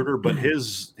a recruiter, but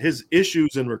his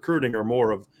issues in recruiting are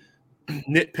more of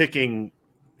nitpicking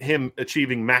him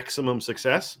achieving maximum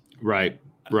success. Right.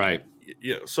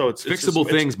 So it's fixable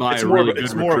things by a really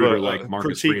good recruiter like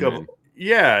Marcus Freeman.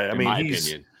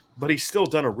 But he's still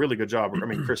done a really good job. I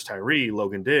mean, Chris Tyree,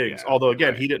 Logan Diggs, although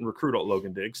again, he didn't recruit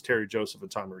Logan Diggs, Terry Joseph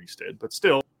and Tom Reese did, but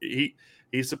still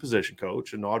he's the position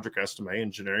coach, and Audric Estime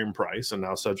and Janarian Price and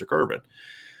now Cedric Urban.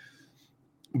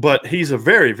 But he's a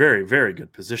very, very, very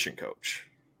good position coach.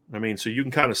 I mean, so you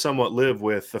can kind of somewhat live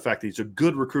with the fact that he's a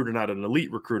good recruiter, not an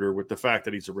elite recruiter, with the fact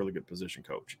that he's a really good position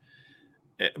coach.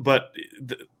 But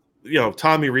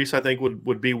Tommy Rees, I think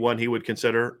would be one he would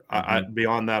consider. Mm-hmm.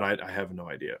 Beyond that, I have no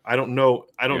idea. I don't know.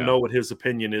 I don't know what his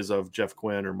opinion is of Jeff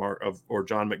Quinn or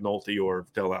John McNulty or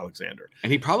Del Alexander.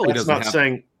 And he probably doesn't have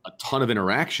a ton of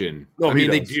interaction. No,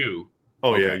 they do.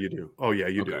 Oh yeah, you do. Oh yeah,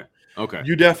 you do. Okay,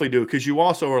 you definitely do, because you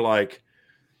also are like,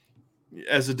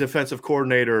 as a defensive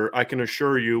coordinator, I can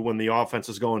assure you, when the offense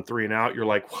is going 3 and out, you're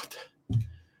like, what?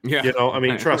 Yeah, I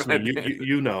mean, trust me,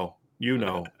 you know.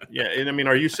 Yeah, and I mean,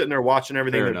 are you sitting there watching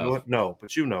everything? No,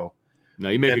 but No,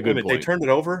 you make a good point. They turned it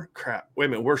over. Crap. Wait a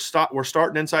minute, we're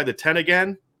starting inside the 10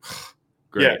 again.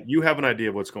 Great. Yeah, you have an idea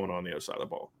of what's going on the other side of the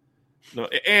ball. No,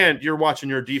 and you're watching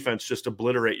your defense just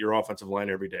obliterate your offensive line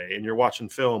every day, and you're watching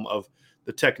film of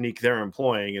the technique they're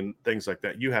employing and things like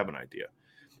that. You have an idea.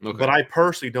 Okay. But I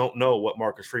personally don't know what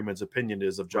Marcus Freeman's opinion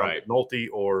is of John McNulty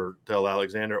or Del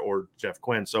Alexander or Jeff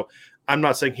Quinn. So I'm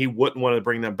not saying he wouldn't want to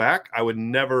bring them back. I would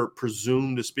never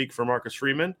presume to speak for Marcus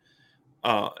Freeman.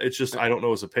 It's just I don't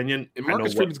know his opinion. And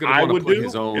Marcus Freeman's going to want to put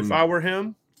his own if I were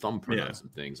him. Thumbprint on some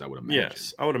things, I would imagine.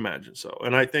 Yes, I would imagine so.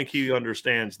 And I think he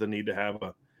understands the need to have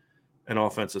an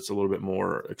offense that's a little bit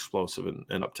more explosive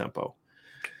and up-tempo.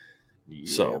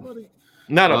 Yeah, buddy.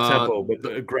 Not up-tempo,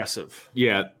 but aggressive.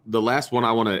 Yeah, the last one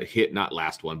I want to hit, not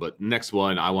last one, but next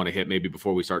one I want to hit maybe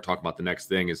before we start talking about the next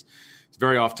thing is it's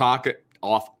very off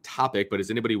topic, but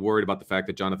is anybody worried about the fact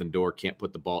that Jonathan Doerer can't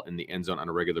put the ball in the end zone on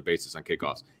a regular basis on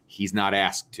kickoffs? He's not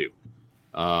asked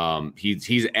to.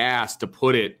 He's asked to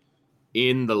put it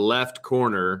in the left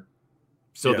corner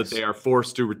so that they are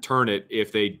forced to return it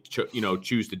if they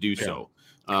choose to do so.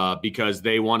 Because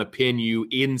they want to pin you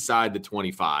inside the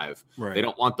 25. Right. They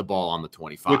don't want the ball on the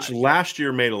 25. Which last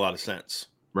year made a lot of sense.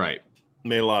 Right.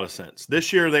 Made a lot of sense.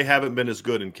 This year they haven't been as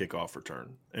good in kickoff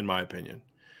return, in my opinion.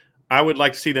 I would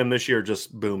like to see them this year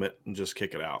just boom it and just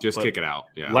kick it out. Kick it out.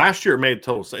 Yeah. Last year it made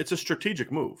total sense. It's a strategic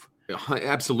move.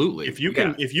 Absolutely. If you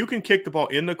can kick the ball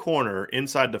in the corner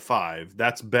inside the 5,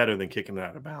 that's better than kicking it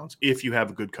out of bounds if you have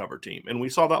a good cover team. And we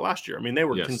saw that last year. I mean, they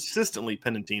were consistently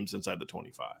pinning teams inside the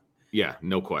 25. Yeah,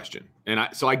 no question. And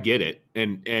so I get it.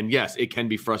 And yes, it can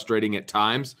be frustrating at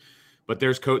times, but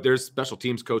there's special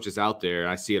teams coaches out there.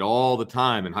 I see it all the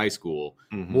time in high school,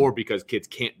 more because kids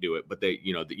can't do it, but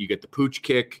you get the pooch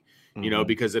kick,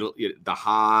 because the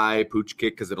high pooch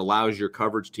kick, because it allows your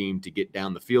coverage team to get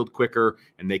down the field quicker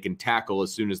and they can tackle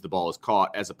as soon as the ball is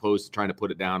caught, as opposed to trying to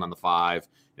put it down on the 5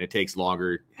 and it takes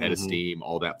longer, head of steam,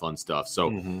 all that fun stuff.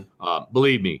 So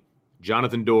believe me,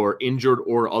 Jonathan Doerer, injured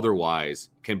or otherwise,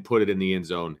 can put it in the end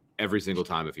zone every single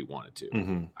time if he wanted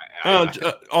to.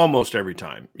 Almost every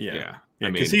time. Yeah.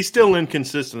 Because he's still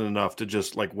inconsistent enough to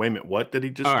just like, wait a minute, what did he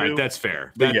just do? All right, that's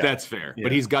fair. That's fair. Yeah.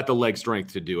 But he's got the leg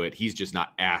strength to do it. He's just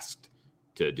not asked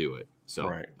to do it. So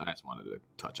I just wanted to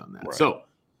touch on that. Right. So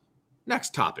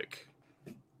next topic,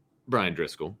 Brian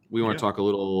Driscoll. We want to talk a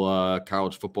little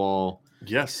college football.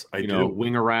 Yes, I do.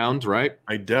 Wing around, right?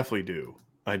 I definitely do.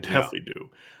 Do.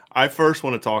 I first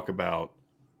want to talk about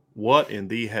what in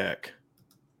the heck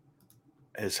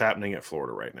is happening at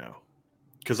Florida right now.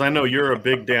 Because I know you're a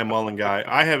big Dan Mullen guy.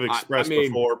 I have expressed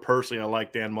before, personally, I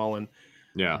like Dan Mullen.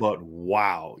 Yeah. But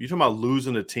wow, you're talking about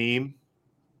losing a team.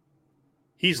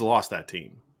 He's lost that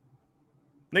team.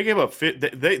 They gave up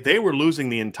they were losing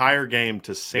the entire game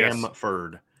to Sam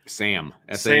Ferd. Sam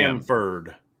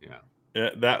Ferd.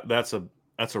 Yeah. That's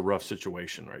a rough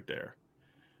situation right there.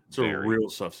 It's a real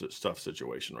tough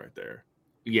situation right there.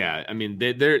 Yeah, I mean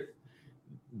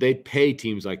they pay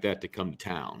teams like that to come to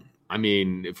town. I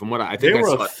mean, from what I think, they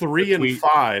were a 3-5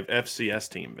 FCS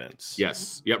team, Vince.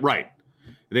 Yes, yeah, right.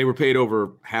 They were paid over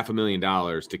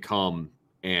 $500,000 to come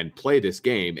and play this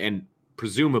game and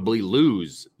presumably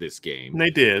lose this game. And they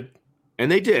did.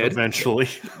 Eventually,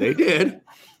 they did.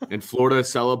 And Florida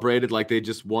celebrated like they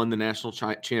just won the national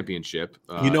championship.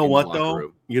 You know what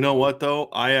though?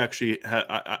 I actually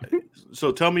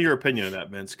so tell me your opinion of that,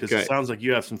 Vince, because it sounds like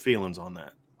you have some feelings on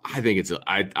that. I think it's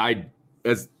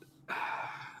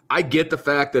I get the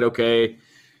fact that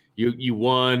you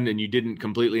won and you didn't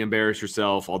completely embarrass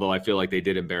yourself, although I feel like they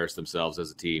did embarrass themselves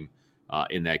as a team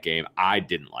in that game. I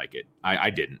didn't like it. I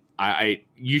didn't.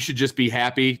 You should just be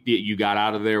happy that you got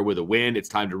out of there with a win. It's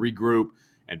time to regroup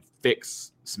and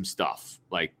fix some stuff.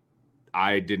 Like,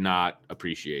 I did not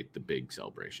appreciate the big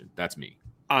celebration. That's me.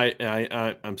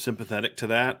 I'm sympathetic to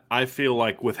that. I feel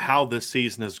like with how this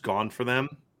season has gone for them,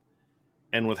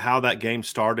 and with how that game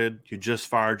started, you just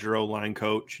fired your O-line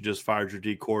coach, you just fired your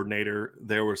D coordinator.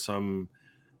 There was some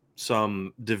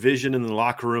division in the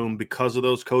locker room because of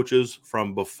those coaches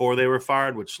from before they were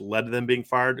fired, which led to them being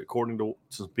fired, according to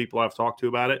some people I've talked to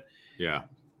about it. Yeah.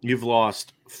 You've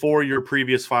lost 4 of your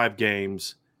previous 5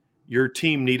 games. Your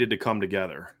team needed to come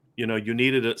together. You know, you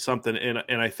needed something,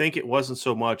 and I think it wasn't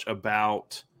so much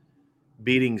about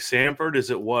beating Samford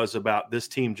as it was about this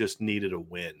team just needed a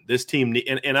win. This team,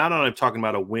 and I don't know, I'm talking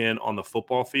about a win on the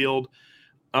football field.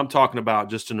 I'm talking about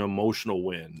just an emotional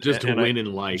win, just a win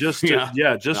in life.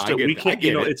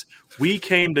 We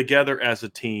came together as a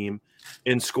team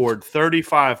and scored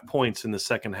 35 points in the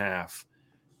second half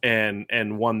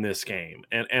and won this game.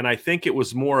 And I think it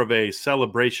was more of a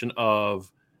celebration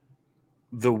of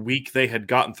the week they had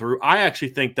gotten through. I actually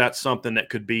think that's something that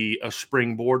could be a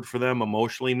springboard for them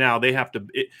emotionally. Now they have to.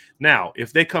 Now,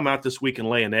 if they come out this week and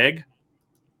lay an egg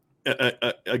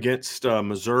against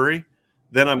Missouri,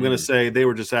 then I'm going to say they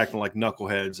were just acting like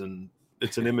knuckleheads and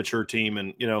it's an immature team,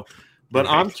 and But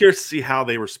I'm curious to see how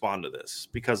they respond to this,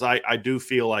 because I do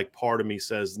feel like part of me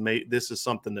says this is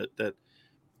something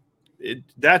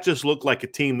that just looked like a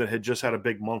team that had just had a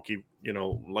big monkey,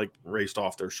 like raced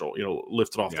off their shoulder,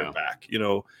 lifted off their back,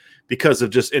 because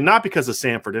of just, and not because of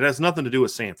Samford. It has nothing to do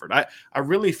with Samford. I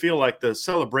really feel like the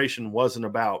celebration wasn't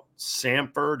about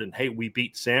Samford and, hey, we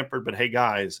beat Samford, but hey,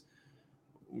 guys,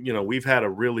 we've had a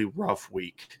really rough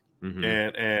week.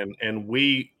 Mm-hmm. And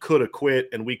we could have quit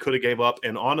and we could have gave up.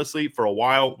 And honestly, for a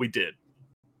while we did.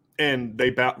 And they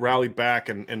rallied back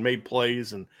and made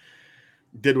plays and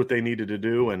did what they needed to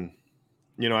do. And,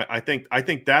 I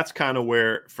think that's kind of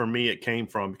where, for me, it came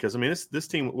from, because, I mean, this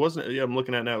team wasn't, I'm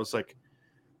looking at now, it was like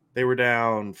they were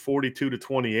down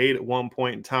 42-28 at one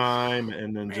point in time.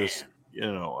 And then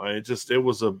it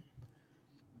was a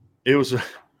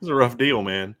rough deal,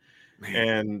 man.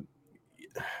 And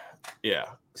yeah.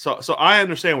 So I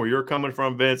understand where you're coming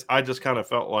from, Vince. I just kind of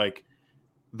felt like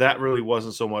that really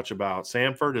wasn't so much about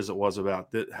Samford as it was about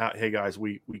hey guys,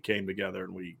 we came together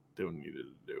and we did what we needed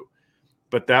to do.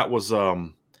 But that was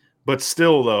but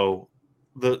still though,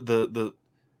 the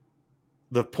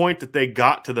point that they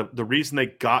got to, the reason they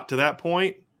got to that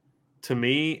point, to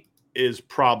me, is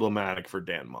problematic for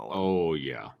Dan Mullen. Oh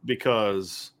yeah.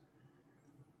 Because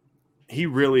he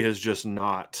really has just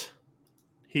not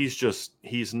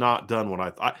he's not done what I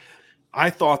thought. I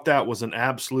thought that was an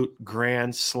absolute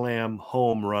grand slam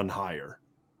home run hire.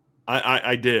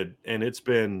 I did, and it's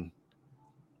been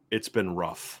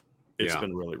rough. It's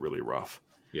been really, really rough.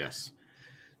 Yes.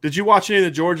 Did you watch any of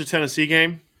the Georgia-Tennessee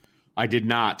game? I did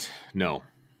not. No.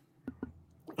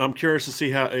 I'm curious to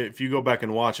see if you go back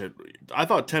and watch it. I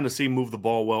thought Tennessee moved the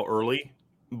ball well early.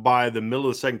 By the middle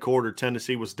of the second quarter,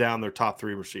 Tennessee was down their top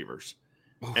three receivers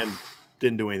and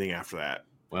didn't do anything after that.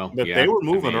 Well, but they were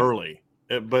moving early.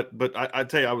 But I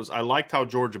tell you, I liked how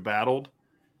Georgia battled.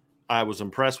 I was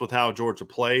impressed with how Georgia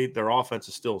played. Their offense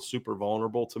is still super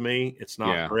vulnerable to me. It's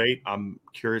not great. I'm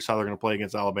curious how they're going to play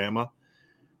against Alabama.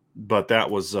 But that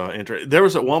was interesting. There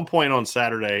was at one point on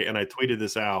Saturday, and I tweeted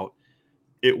this out.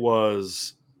 It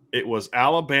was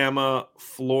Alabama,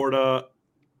 Florida,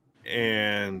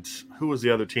 and who was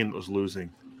the other team that was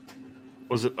losing?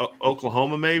 Was it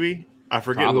Oklahoma? Maybe. I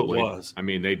forget Probably. who it was. I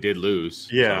mean, they did lose.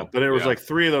 Yeah, but there was like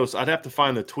three of those. I'd have to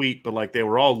find the tweet, but like they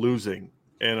were all losing,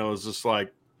 and it was just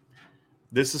like,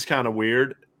 this is kind of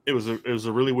weird. It was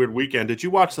a really weird weekend. Did you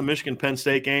watch the Michigan Penn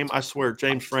State game? I swear,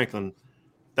 James Franklin,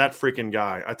 that freaking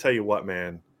guy. I tell you what,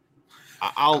 man.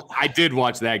 I did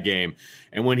watch that game,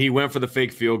 and when he went for the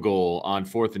fake field goal on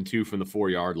 4th and 2 from the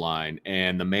 4-yard line,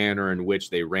 and the manner in which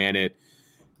they ran it,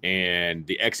 and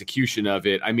the execution of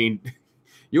it. I mean,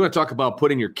 you want to talk about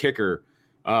putting your kicker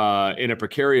in a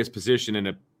precarious position and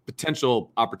a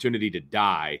potential opportunity to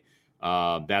die.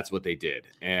 That's what they did.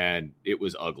 And it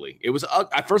was ugly. It was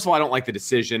first of all, I don't like the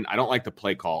decision. I don't like the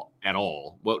play call at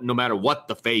all. Well, no matter what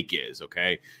the fake is.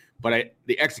 Okay. But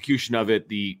the execution of it,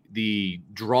 the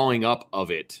drawing up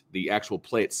of it, the actual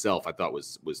play itself, I thought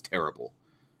was terrible.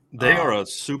 They are a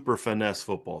super finesse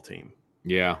football team.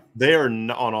 Yeah. They are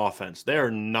on offense. They are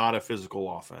not a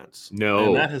physical offense. No.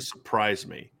 And that has surprised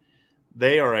me.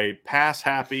 They are a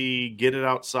pass-happy, get it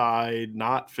outside,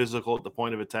 not physical at the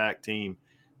point of attack team.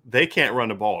 They can't run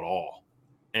the ball at all.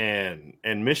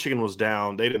 And Michigan was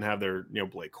down. They didn't have their,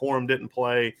 Blake Corum didn't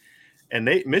play. And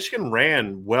Michigan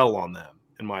ran well on them,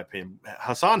 in my opinion.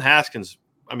 Hassan Haskins,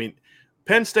 I mean,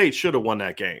 Penn State should have won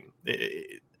that game.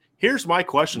 Here's my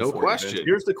question No for question. you.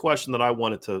 Here's the question that I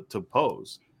wanted to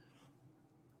pose.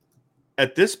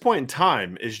 At this point in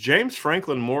time, is James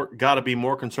Franklin got to be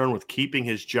more concerned with keeping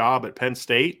his job at Penn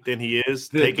State than he is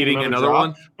taking another job?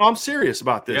 One? No, I'm serious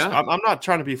about this. Yeah. I'm not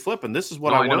trying to be flippant. This is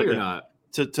what I know you're not.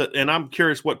 And I'm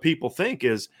curious what people think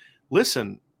is,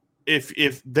 listen,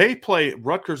 if they play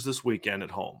Rutgers this weekend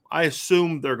at home, I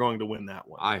assume they're going to win that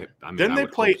one. I mean, then they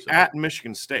play so. at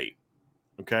Michigan State.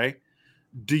 Okay.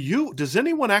 Does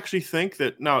anyone actually think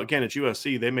that now, again, at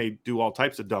USC, they may do all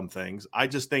types of dumb things. I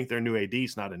just think their new AD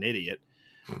is not an idiot.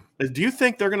 Do you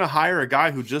think they're going to hire a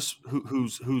guy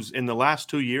who's in the last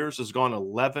 2 years has gone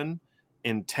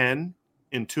 11-10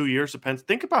 in 2 years of Penn?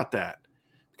 Think about that,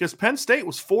 because Penn State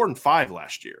was 4-5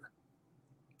 last year.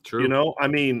 True. You know, I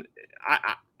mean,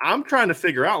 I'm trying to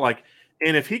figure out, like,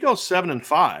 and if he goes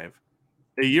 7-5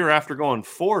 a year after going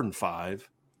 4-5,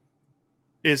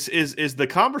 is the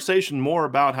conversation more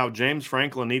about how James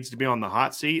Franklin needs to be on the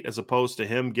hot seat as opposed to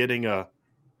him getting a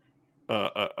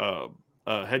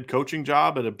head coaching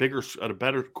job at a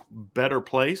better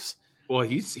place? Well,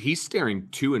 he's staring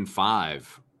 2-5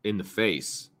 in the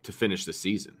face to finish the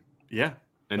season. Yeah,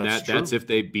 and that's if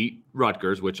they beat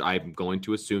Rutgers, which I'm going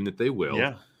to assume that they will.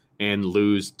 Yeah. And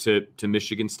lose to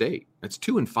Michigan State. That's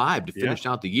 2-5 to finish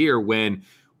out the year, when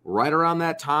right around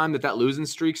that time that losing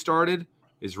streak started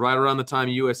is right around the time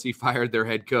USC fired their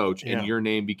head coach and your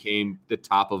name became the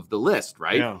top of the list,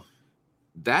 right? Yeah.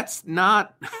 That's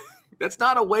not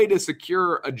a way to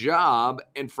secure a job.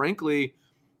 And frankly,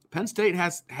 Penn State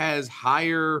has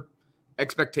higher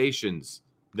expectations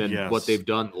than what they've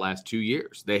done the last 2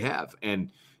 years. They have.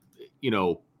 And, you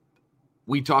know,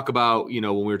 we talk about, you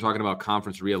know, when we were talking about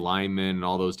conference realignment and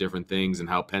all those different things and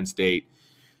how Penn State,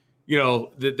 you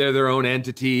know, they're their own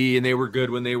entity and they were good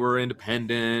when they were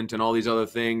independent and all these other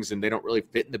things, and they don't really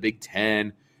fit in the Big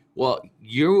Ten. Well,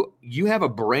 you have a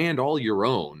brand all your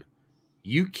own.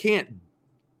 You can't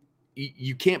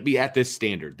be at this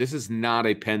standard. This is not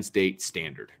a Penn State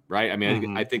standard, right? I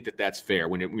mean, I think that's fair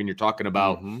when you're talking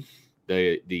about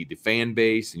the fan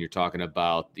base and you're talking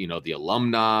about, you know, the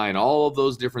alumni and all of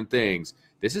those different things.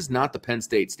 This is not the Penn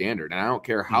State standard. And I don't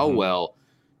care how well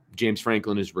James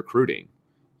Franklin is recruiting.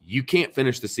 You can't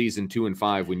finish the season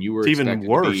 2-5 when you were expected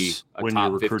to be a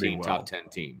top 15, top 10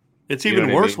 team. It's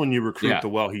even worse when you recruit the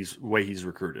way he's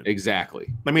recruited.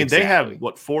 Exactly. I mean, they have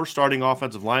 4 starting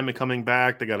offensive linemen coming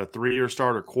back. They got a 3-year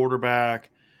starter quarterback.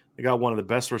 They got one of the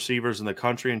best receivers in the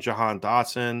country in Jahan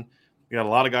Dotson. You got a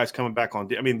lot of guys coming back on.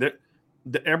 I mean,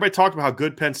 everybody talked about how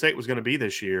good Penn State was going to be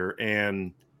this year,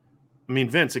 and I mean,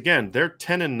 Vince, again, they're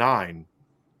 10-9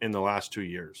 in the last 2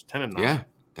 years. 10-9. Yeah,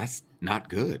 that's not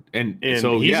good. And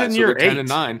so he's in year 8.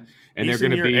 10-9, and they're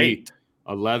going to be 8.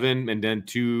 11 and then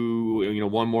 2, you know,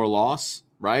 one more loss,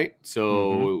 right?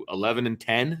 So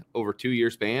 11-10 over 2 year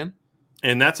span.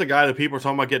 And that's a guy that people are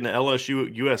talking about getting an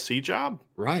LSU USC job,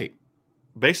 right?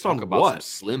 Based on what?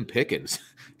 Slim pickings.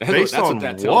 That's what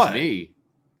that tells me.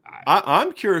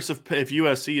 I'm curious if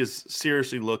USC is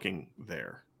seriously looking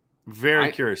there.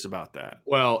 Very curious about that.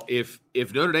 Well, if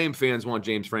Notre Dame fans want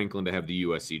James Franklin to have the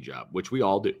USC job, which we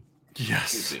all do.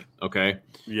 Yes. Okay.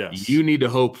 Yes. You need to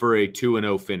hope for a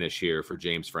 2-0 finish here for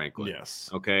James Franklin. Yes.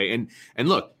 Okay. And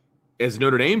look, as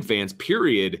Notre Dame fans,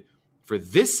 period, for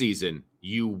this season,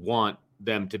 you want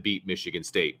them to beat Michigan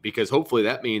State, because hopefully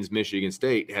that means Michigan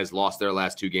State has lost their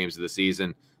last 2 games of the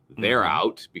season. They're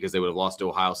out because they would have lost to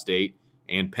Ohio State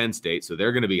and Penn State. So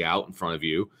they're going to be out in front of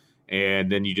you.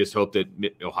 And then you just hope that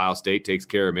Ohio State takes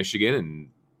care of Michigan and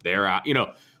they're out, you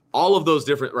know, all of those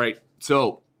different, right?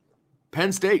 So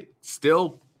Penn State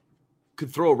still could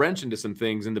throw a wrench into some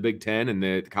things in the Big Ten and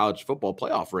the college football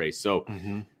playoff race. So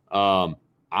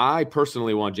I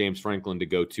personally want James Franklin to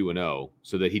go 2-0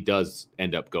 so that he does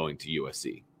end up going to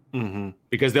USC,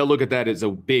 because they'll look at that as a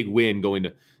big win going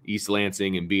to East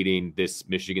Lansing and beating this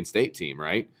Michigan State team,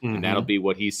 right? And that'll be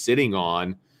what he's sitting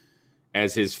on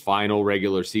as his final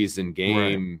regular season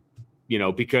game, you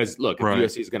know, because look, if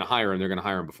USC is going to hire him, they're going to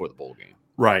hire him before the bowl game.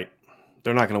 Right.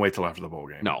 They're not going to wait till after the bowl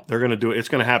game. No. They're going to do it. It's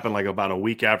going to happen like about a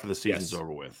week after the season's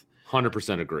over with.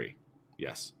 100% agree.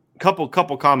 Yes. Couple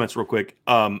comments real quick.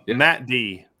 Matt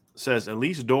D says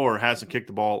Elise Dorr hasn't kicked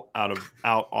the ball out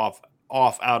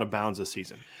of bounds this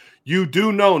season. You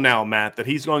do know now, Matt, that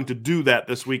he's going to do that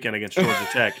this weekend against Georgia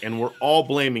Tech, and we're all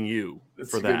blaming you for that.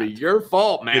 It's going to be your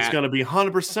fault, Matt. It's going to be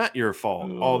 100% your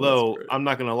fault. Although I'm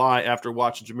not going to lie, after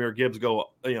watching Jahmyr Gibbs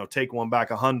go, take one back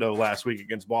a hundo last week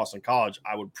against Boston College,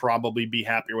 I would probably be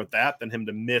happier with that than him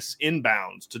to miss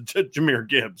inbounds to Jahmyr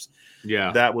Gibbs.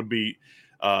 Yeah, that would be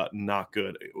not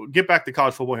good. We'll get back to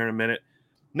college football here in a minute.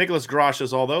 Nicholas Grosh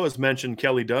says, although, as mentioned,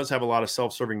 Kelly does have a lot of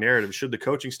self-serving narratives, should the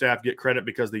coaching staff get credit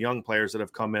because the young players that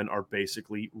have come in are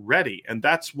basically ready? And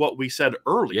that's what we said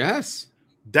earlier. Yes.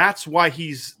 That's why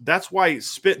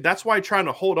trying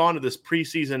to hold on to this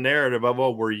preseason narrative of,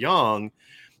 oh, we're young,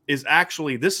 is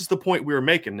actually, this is the point we were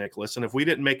making, Nicholas. And if we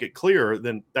didn't make it clear,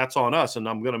 then that's on us. And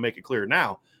I'm going to make it clear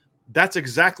now. That's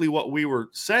exactly what we were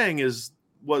saying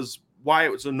was why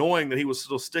it was annoying that he was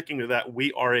still sticking to that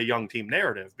we are a young team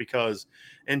narrative, because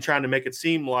and trying to make it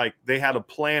seem like they had a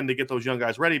plan to get those young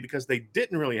guys ready, because they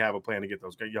didn't really have a plan to get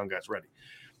those young guys ready.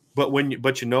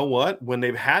 But you know what? When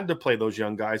they've had to play those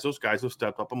guys have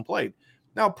stepped up and played.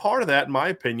 Now, part of that, in my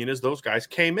opinion, is those guys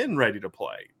came in ready to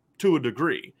play to a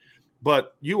degree.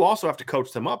 But you also have to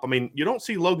coach them up. I mean, you don't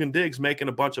see Logan Diggs making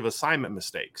a bunch of assignment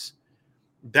mistakes.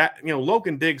 That,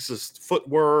 Logan Diggs'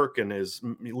 footwork and his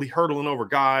hurdling over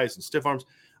guys and stiff arms,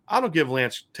 I don't give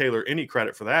Lance Taylor any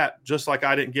credit for that, just like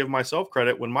I didn't give myself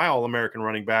credit when my All-American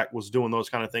running back was doing those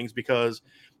kind of things, because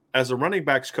as a running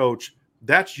backs coach,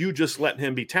 that's you just letting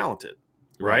him be talented,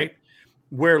 right?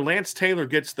 Where Lance Taylor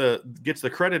gets the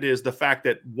credit is the fact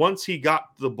that once he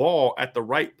got the ball at the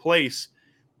right place,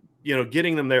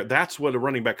 getting them there, that's what a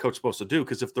running back coach is supposed to do.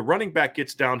 Because if the running back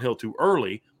gets downhill too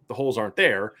early, the holes aren't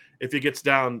there. If he gets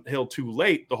downhill too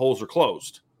late, the holes are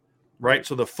closed, right?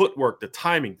 So the footwork, the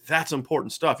timing, that's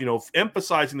important stuff.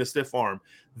 Emphasizing the stiff arm,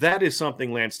 that is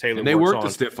something Lance Taylor and they works worked on.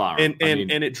 The stiff arm. And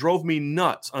it drove me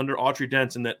nuts under Autry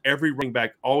Denson that every running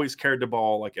back always carried the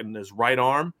ball like in his right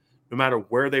arm, no matter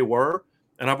where they were.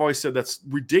 And I've always said that's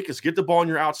ridiculous. Get the ball in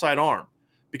your outside arm,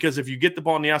 because if you get the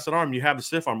ball in the outside arm, you have the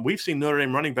stiff arm. We've seen Notre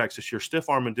Dame running backs this year stiff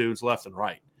arming dudes left and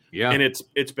right. Yeah, and it's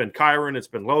been Kyron, it's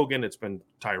been Logan, it's been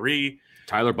Tyree,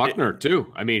 Tyler Buckner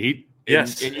too. I mean, he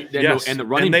yes, and the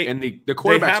running and the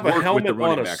quarterbacks they have a helmet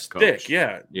on a stick. Coach.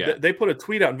 Yeah. They put a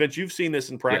tweet out, and Vince, you've seen this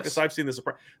in practice. Yes. I've seen this in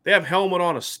practice. They have helmet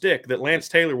on a stick that Lance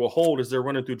Taylor will hold as they're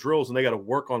running through drills, and they got to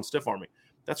work on stiff arming.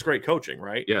 That's great coaching,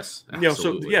 right? Yes,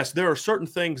 absolutely. So yes, there are certain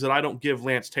things that I don't give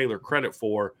Lance Taylor credit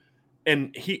for.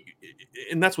 And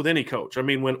that's with any coach. I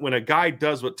mean, when a guy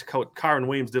does what Kyron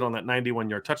Williams did on that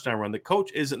 91-yard touchdown run, the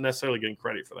coach isn't necessarily getting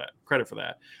credit for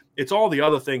that. It's all the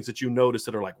other things that you notice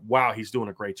that are like, wow, he's doing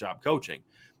a great job coaching.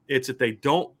 It's that they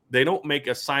don't make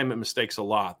assignment mistakes a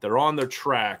lot. They're on their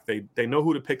track. They know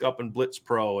who to pick up in Blitz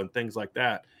Pro and things like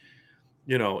that.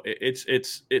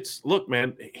 It's look,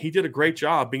 man, he did a great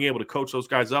job being able to coach those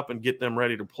guys up and get them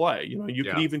ready to play. You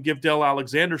can even give Dell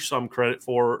Alexander some credit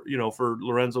for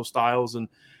Lorenzo Styles and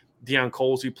Deion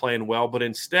Colsey playing well, but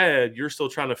instead you're still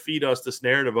trying to feed us this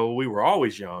narrative of we were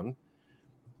always young,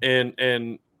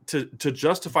 and to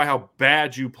justify how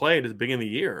bad you played at the beginning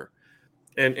of the year.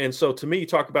 And so to me, you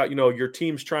talk about, your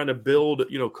team's trying to build,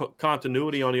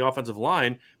 continuity on the offensive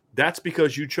line. That's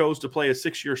because you chose to play a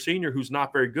 6-year senior who's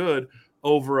not very good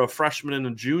over a freshman and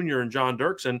a junior and John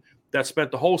Dirksen that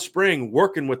spent the whole spring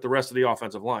working with the rest of the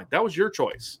offensive line. That was your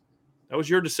choice. That was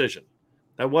your decision.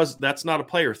 That's not a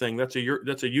player thing. That's a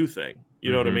you thing.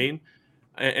 You know what I mean?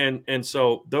 And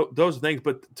so those things.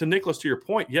 But to Nicholas, to your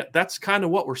point, that's kind of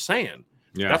what we're saying.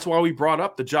 Yeah. That's why we brought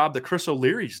up the job that Chris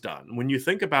O'Leary's done. When you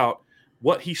think about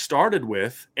what he started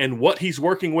with and what he's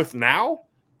working with now,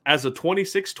 as a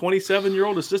 26,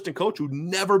 27-year-old assistant coach who'd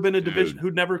never been a division,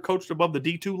 who'd never coached above the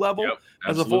D2 level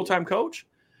as a full-time coach,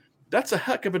 that's a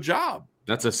heck of a job.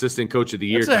 That's assistant coach of the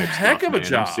year. That's a heck of a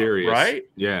job, I'm serious. Right?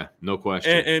 Yeah, no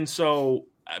question. And so,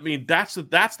 I mean, that's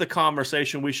the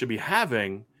conversation we should be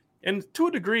having. And to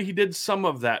a degree, he did some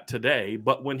of that today.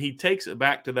 But when he takes it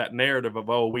back to that narrative of,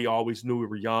 we always knew we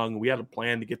were young, we had a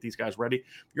plan to get these guys ready,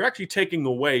 you're actually taking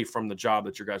away from the job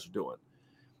that your guys are doing.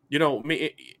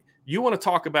 You want to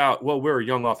talk about, we're a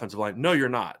young offensive line. No, you're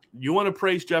not. You want to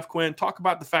praise Jeff Quinn? Talk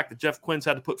about the fact that Jeff Quinn's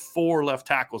had to put 4 left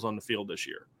tackles on the field this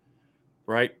year,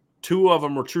 right? 2 of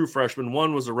them were true freshmen.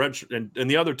 One was a redshirt, and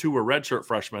the other 2 were redshirt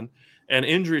freshmen. And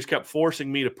injuries kept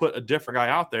forcing me to put a different guy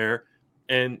out there,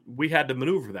 and we had to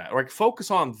maneuver that. Like, focus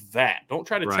on that. Don't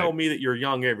try to tell me that you're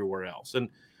young everywhere else. And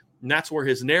that's where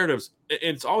his narratives, and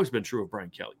it's always been true of Brian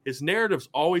Kelly, his narratives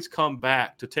always come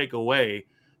back to take away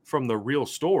from the real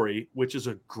story, which is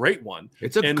a great one.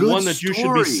 It's a good one that story. You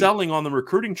should be selling on the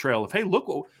recruiting trail of, hey, look,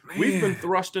 we've been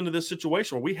thrust into this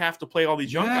situation where we have to play all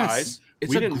these young guys.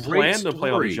 We didn't plan to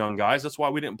play all these young guys. That's why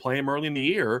we didn't play them early in the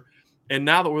year. And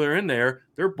now that we're in there,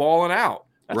 they're balling out.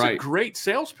 That's a great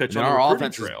sales pitch on the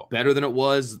recruiting trail. Better than it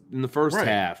was in the first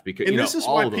half. Because this is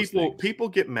why people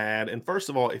get mad. And first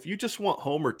of all, if you just want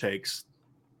homer takes,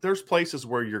 there's places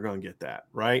where you're going to get that,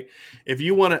 right? If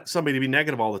you want somebody to be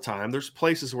negative all the time, there's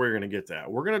places where you're going to get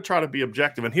that. We're going to try to be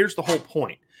objective. And here's the whole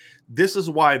point. This is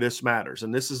why this matters.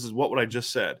 And this is what I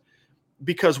just said.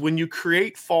 Because when you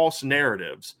create false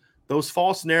narratives, those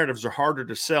false narratives are harder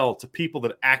to sell to people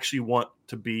that actually want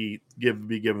to be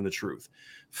given the truth.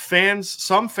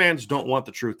 Some fans don't want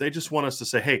the truth. They just want us to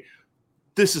say, hey,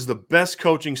 this is the best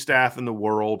coaching staff in the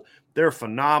world. They're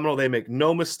phenomenal. They make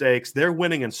no mistakes. They're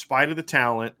winning in spite of the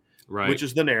talent, which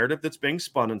is the narrative that's being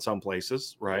spun in some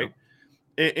places, right?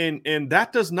 And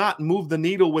that does not move the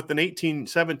needle with an 18,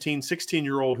 17,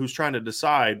 16-year-old who's trying to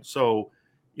decide. So,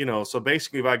 so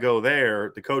basically if I go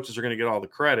there, the coaches are going to get all the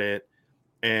credit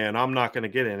and I'm not going to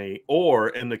get any. Or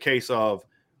in the case of,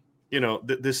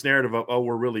 this narrative of, oh,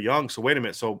 we're really young. So wait a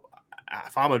minute. So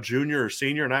if I'm a junior or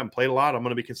senior and I haven't played a lot, I'm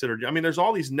going to be considered. I mean, there's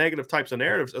all these negative types of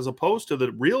narratives as opposed to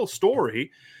the real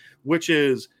story, which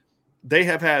is they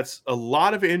have had a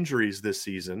lot of injuries this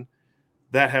season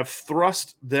that have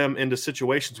thrust them into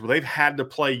situations where they've had to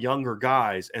play younger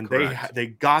guys, and they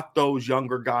got those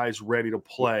younger guys ready to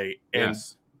play. And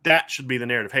that should be the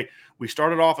narrative. Hey, we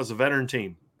started off as a veteran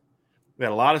team. We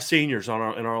had a lot of seniors in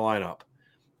our lineup.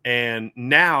 And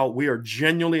now we are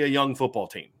genuinely a young football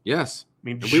team. Yes. I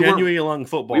mean, genuinely a young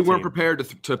football team. We weren't prepared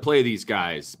to play these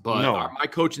guys, but my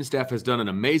coaching staff has done an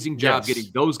amazing job getting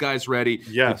those guys ready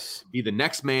to be the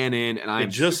next man in. And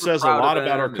it just says a lot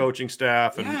about our coaching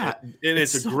staff. And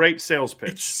it's a great sales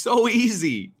pitch. It's so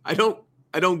easy. I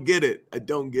don't get it. I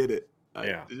don't get it.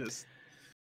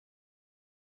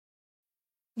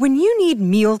 When you need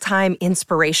mealtime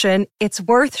inspiration, it's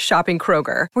worth shopping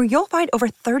Kroger, where you'll find over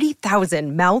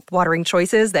 30,000 mouth-watering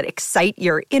choices that excite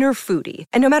your inner foodie.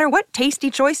 And no matter what tasty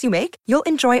choice you make, you'll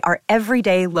enjoy our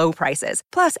everyday low prices,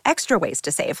 plus extra ways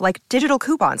to save, like digital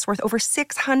coupons worth over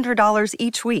 $600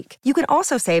 each week. You can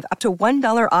also save up to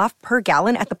 $1 off per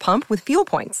gallon at the pump with fuel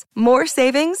points. More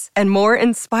savings and more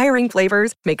inspiring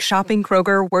flavors make shopping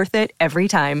Kroger worth it every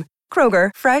time. Kroger,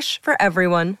 fresh for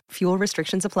everyone. Fuel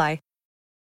restrictions apply.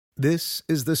 This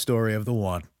is the story of the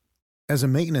one. As a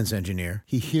maintenance engineer,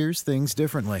 he hears things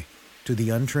differently. To the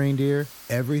untrained ear,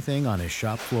 everything on his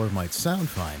shop floor might sound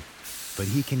fine,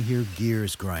 but he can hear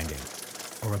gears grinding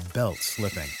or a belt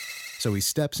slipping. So he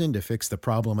steps in to fix the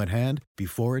problem at hand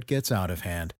before it gets out of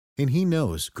hand. And he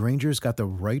knows Grainger's got the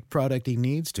right product he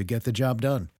needs to get the job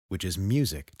done, which is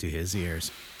music to his ears.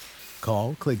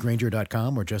 Call, click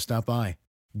Grainger.com, or just stop by.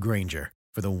 Grainger,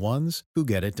 for the ones who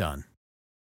get it done.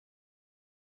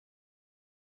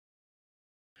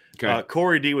 Okay.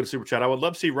 Corey D with a super chat. I would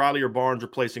love to see Riley or Barnes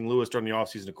replacing Lewis during the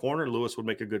offseason at corner. Lewis would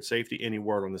make a good safety. Any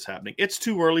word on this happening? It's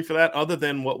too early for that, other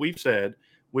than what we've said,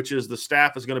 which is the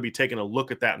staff is going to be taking a look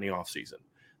at that in the offseason.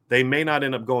 They may not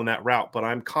end up going that route, but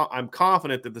I'm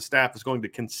confident that the staff is going to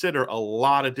consider a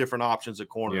lot of different options at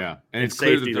corner. Yeah, and it's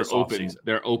clear that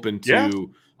they're open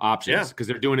to options because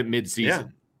they're doing it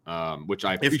mid-season. Which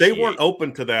I appreciate. If they weren't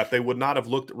open to that, they would not have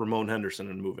looked at Ramon Henderson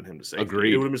and moving him to safety.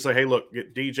 Agreed. It would have been say, hey, look,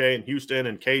 get DJ and Houston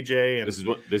and KJ,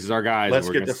 and this is our guys. Let's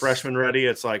get the freshmen ready.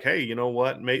 It's like, hey, you know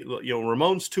what?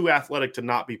 Ramon's too athletic to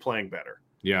not be playing better.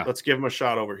 Yeah, let's give him a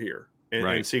shot over here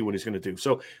and see what he's going to do.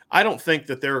 So I don't think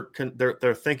that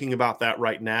they're thinking about that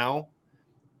right now.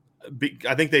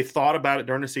 I think they thought about it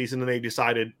during the season and they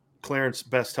decided Clarence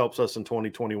best helps us in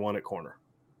 2021 at corner.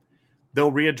 They'll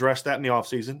readdress that in the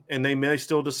offseason, and they may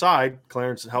still decide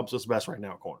Clarence helps us best right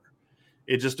now at corner.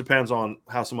 It just depends on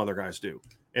how some other guys do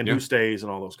and who stays and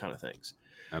all those kind of things.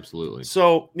 Absolutely.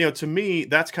 So, to me,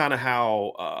 that's kind of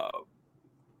how,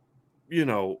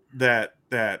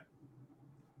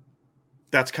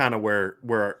 that's kind of where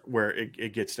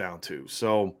it gets down to.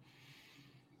 So,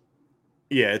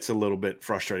 yeah, it's a little bit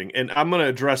frustrating. And I'm going to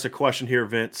address a question here,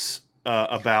 Vince,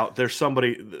 about there's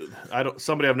somebody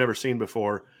I've never seen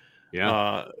before.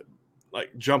 Yeah,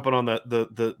 like jumping on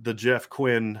the Jeff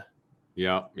Quinn.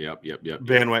 Yep.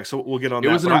 Bandwagon. So we'll get on.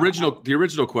 It was an original. The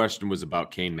original question was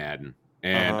about Kane Madden,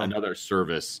 and another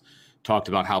service talked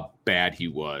about how bad he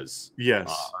was.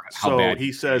 Yes.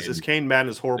 He says, "Is Kane Madden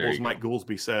as horrible as Mike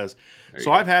Goolsby says?"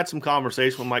 So I've had some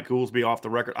conversation with Mike Goolsby off the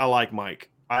record. I like Mike.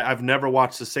 I've never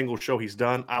watched a single show he's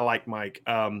done. I like Mike.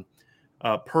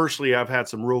 Personally, I've had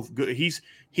some real good.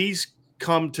 He's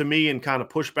come to me and kind of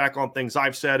push back on things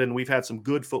I've said, and we've had some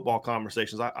good football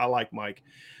conversations. I like Mike.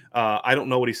 I don't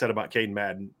know what he said about Caden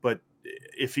Madden, but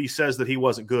if he says that he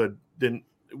wasn't good, then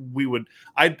we would.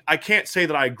 I can't say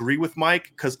that I agree with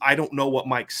Mike because I don't know what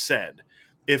Mike said.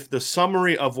 If the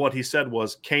summary of what he said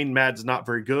was Caden Madden's not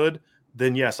very good,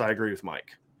 then yes, I agree with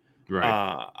Mike.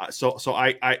 Right.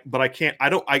 But I can't.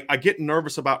 I get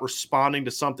nervous about responding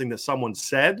to something that someone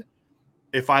said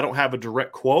if I don't have a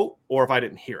direct quote or if I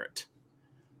didn't hear it.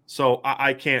 So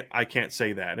I can't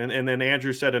say that. And then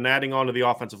Andrew said, and adding on to the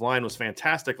offensive line was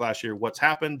fantastic last year. What's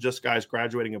happened? Just guys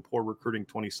graduating and poor recruiting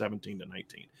 2017 to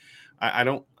 19.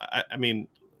 I mean,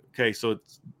 okay, so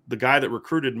it's the guy that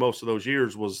recruited most of those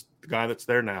years was the guy that's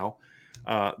there now.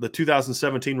 The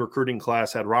 2017 recruiting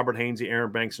class had Robert Hainsey,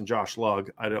 Aaron Banks, and Josh Lugg.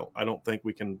 I don't think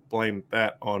we can blame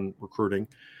that on recruiting.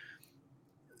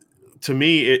 To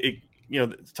me, it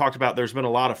talked about there's been a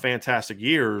lot of fantastic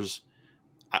years.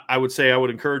 I would say I would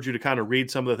encourage you to kind of read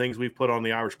some of the things we've put on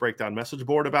the Irish Breakdown message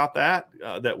board about that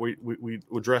we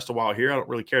addressed a while here. I don't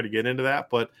really care to get into that,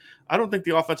 but I don't think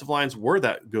the offensive lines were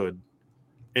that good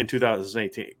in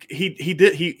 2018.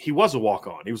 He was a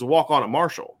walk-on. He was a walk-on at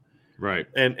Marshall. Right.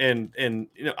 And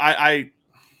you know, I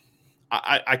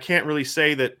can't really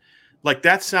say that, like,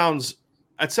 that sounds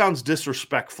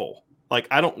disrespectful. Like,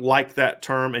 I don't like that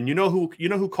term. And you know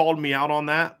who called me out on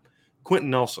that? Quentin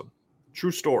Nelson.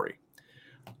 True story.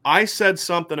 I said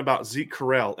something about Zeke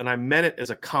Correll, and I meant it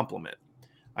as a compliment.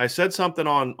 I said something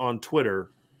on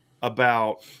Twitter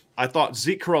about, I thought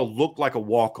Zeke Correll looked like a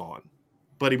walk-on,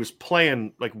 but he was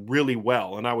playing like really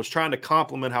well. And I was trying to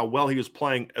compliment how well he was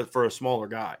playing for a smaller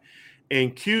guy.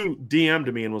 And Q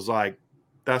DM'd me and was like,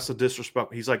 that's a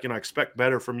disrespect. He's like, I expect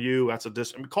better from you. That's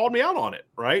he called me out on it,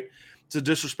 right? It's a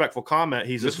disrespectful comment.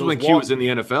 This was when Q was in the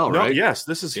NFL, right? Yes,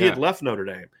 he had left Notre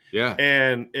Dame. Yeah.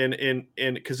 And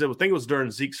because I think it was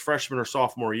during Zeke's freshman or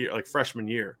sophomore year, like freshman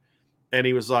year. And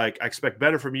he was like, I expect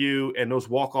better from you. And those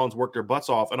walk-ons worked their butts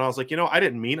off. And I was like, I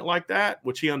didn't mean it like that,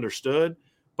 which he understood.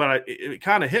 But it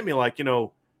kind of hit me like,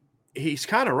 he's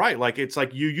kind of right. Like, it's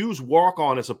like you use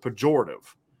walk-on as a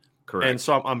pejorative. Correct. And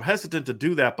so I'm hesitant to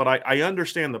do that, but I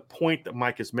understand the point that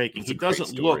Mike is making. He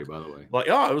doesn't look, by the way, like,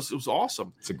 it was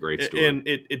awesome. It's a great story. And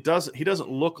he doesn't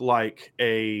look like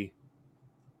a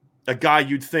guy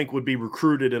you'd think would be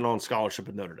recruited and on scholarship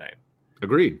at Notre Dame.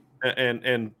 Agreed.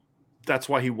 And that's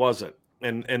why he wasn't.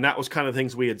 And that was kind of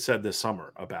things we had said this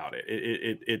summer about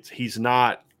it. He's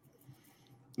not,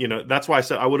 that's why I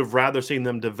said I would have rather seen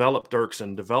them develop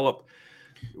Dirksen, develop.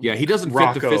 Yeah, he doesn't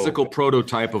fit the physical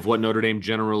prototype of what Notre Dame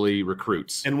generally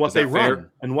recruits. And what they run.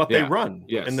 And what they run.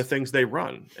 Yes. And the things they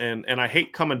run. And I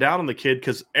hate coming down on the kid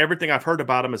because everything I've heard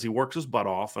about him is he works his butt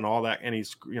off and all that. And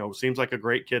he's, seems like a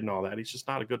great kid and all that. He's just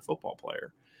not a good football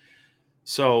player.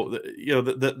 So,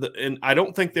 and I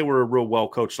don't think they were a real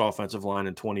well-coached offensive line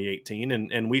in 2018.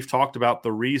 And we've talked about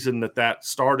the reason that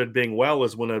started being well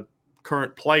is when a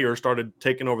current player started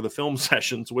taking over the film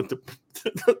sessions with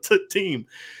the team.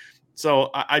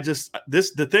 So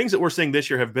the things that we're seeing this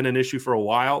year have been an issue for a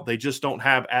while. They just don't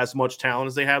have as much talent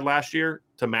as they had last year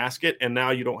to mask it. And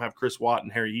now you don't have Chris Watt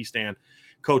and Harry Easton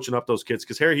coaching up those kids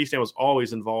because Harry Easton was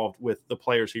always involved with the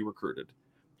players he recruited.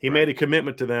 He made a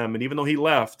commitment to them. And even though he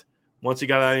left, once he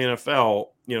got out of the NFL,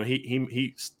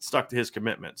 he stuck to his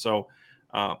commitment. So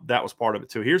that was part of it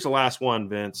too. Here's the last one,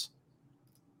 Vince.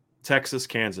 Texas,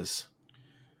 Kansas.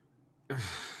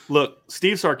 Look,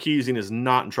 Steve Sarkisian is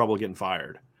not in trouble getting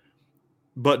fired.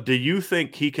 But do you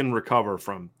think he can recover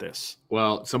from this?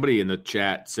 Well, somebody in the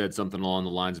chat said something along the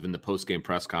lines of in the post-game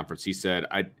press conference. He said,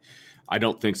 I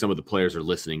don't think some of the players are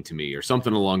listening to me or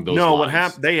something along those lines. No, what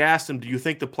happened? They asked him, do you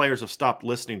think the players have stopped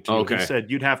listening to you? He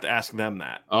said, you'd have to ask them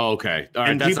that. Oh, okay. All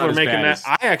right. And that's people are making that.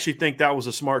 I actually think that was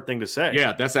a smart thing to say.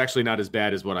 Yeah, that's actually not as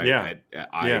bad as what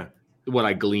what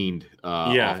I gleaned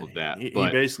off of that. He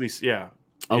basically,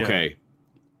 Okay.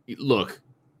 Yeah. Look,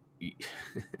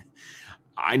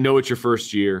 I know it's your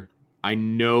first year. I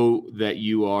know that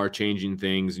you are changing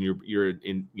things and you're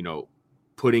in,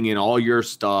 putting in all your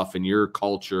stuff and your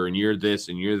culture and you're this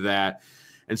and you're that.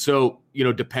 And so,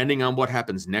 depending on what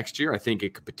happens next year, I think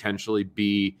it could potentially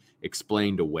be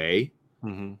explained away.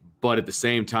 Mm-hmm. But at the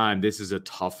same time, this is a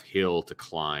tough hill to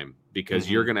climb because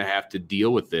you're going to have to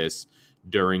deal with this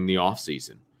during the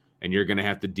offseason. And you're going to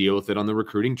have to deal with it on the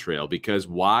recruiting trail because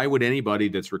why would anybody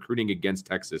that's recruiting against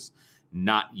Texas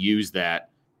not use that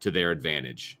to their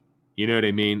advantage? You know what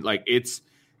I mean? Like it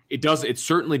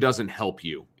certainly doesn't help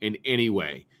you in any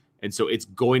way. And so it's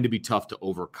going to be tough to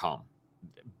overcome.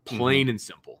 Plain and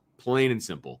simple.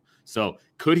 So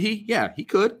could he? Yeah, he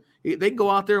could. They can go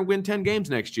out there and win 10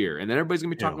 games next year. And then everybody's going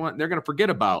to be talking about, they're going to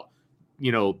forget about,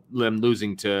 them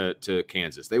losing to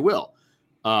Kansas. They will.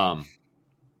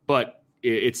 But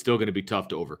it's still going to be tough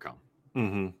to overcome.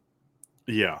 Mm-hmm.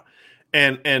 Yeah.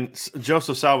 And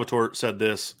Joseph Salvatore said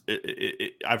this.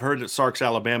 I've heard that Sark's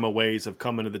Alabama ways have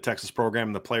come into the Texas program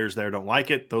and the players there don't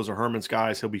like it. Those are Herman's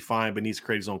guys. He'll be fine, but needs to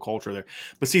create his own culture there.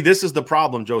 But see, this is the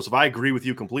problem, Joseph. I agree with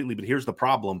you completely, but here's the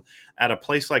problem. At a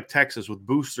place like Texas with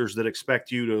boosters that expect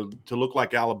you to look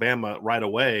like Alabama right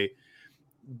away,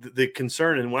 the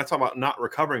concern, and when I talk about not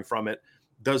recovering from it,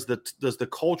 does the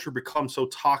culture become so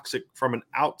toxic from an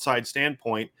outside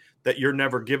standpoint that you're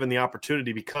never given the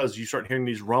opportunity because you start hearing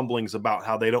these rumblings about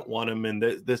how they don't want him and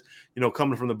this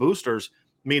coming from the boosters,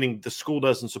 meaning the school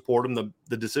doesn't support him,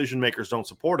 the decision makers don't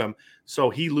support him, so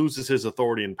he loses his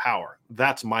authority and power.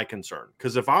 That's my concern.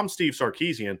 Because if I'm Steve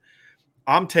Sarkisian,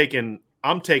 I'm taking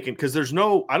because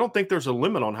I don't think there's a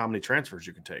limit on how many transfers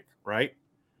you can take, right?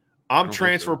 I'm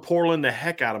transfer portaling the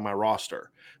heck out of my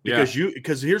roster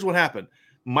because here's what happened.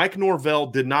 Mike Norvell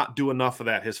did not do enough of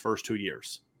that his first 2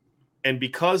 years. And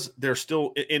because they're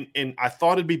still in I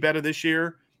thought it'd be better this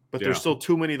year, but there's still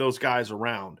too many of those guys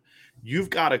around.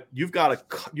 You've got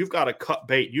to cut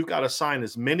bait. You've got to sign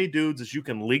as many dudes as you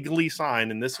can legally sign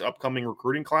in this upcoming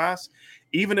recruiting class,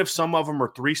 even if some of them are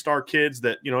 3-star kids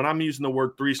that, and I'm using the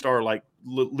word 3-star like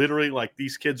literally like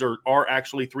these kids are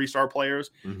actually 3-star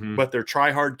players, but they're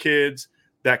try-hard kids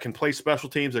that can play special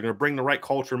teams. They're going to bring the right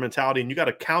culture and mentality, and you got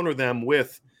to counter them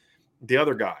with the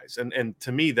other guys. And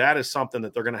to me, that is something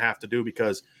that they're going to have to do,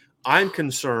 because I'm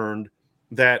concerned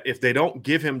that if they don't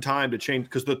give him time to change,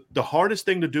 because the hardest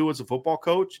thing to do as a football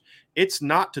coach, it's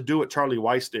not to do what Charlie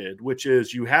Weis did, which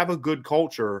is you have a good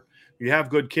culture, you have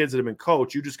good kids that have been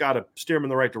coached, you just got to steer them in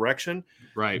the right direction.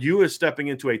 Right. You is stepping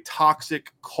into a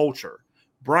toxic culture.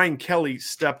 Brian Kelly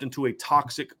stepped into a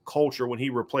toxic culture when he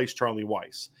replaced Charlie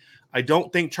Weis. I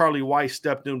don't think Charlie Weis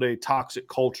stepped into a toxic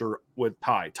culture with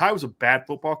Ty. Ty was a bad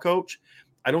football coach.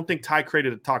 I don't think Ty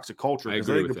created a toxic culture, because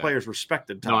I think the players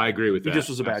respected Ty. No, I agree with that. He just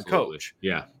was a bad coach.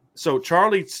 Yeah. So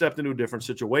Charlie stepped into a different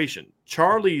situation.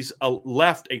 Charlie's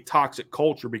left a toxic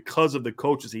culture because of the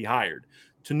coaches he hired.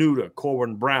 Tenuta,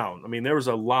 Corbin Brown. I mean, there was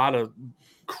a lot of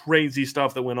crazy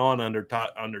stuff that went on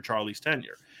under Charlie's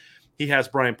tenure. He has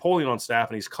Brian Polian on staff,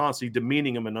 and he's constantly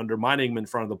demeaning him and undermining him in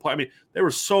front of the play. I mean, there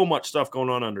was so much stuff going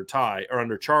on under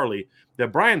Charlie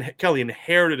that Brian Kelly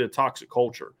inherited a toxic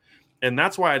culture. And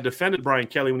that's why I defended Brian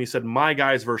Kelly when he said, my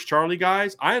guys versus Charlie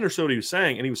guys. I understood what he was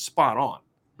saying, and he was spot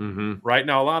on. Right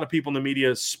now, a lot of people in the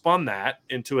media spun that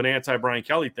into an anti-Brian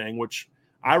Kelly thing, which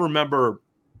I remember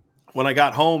when I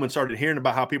got home and started hearing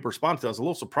about how people responded to it, I was a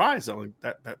little surprised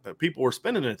that people were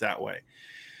spinning it that way.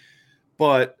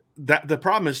 But the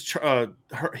problem is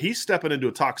he's stepping into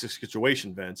a toxic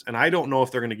situation, Vince, and I don't know if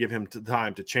they're going to give him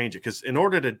time to change it, because in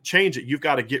order to change it, you've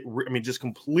got to just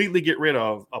completely get rid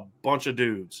of a bunch of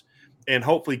dudes and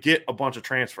hopefully get a bunch of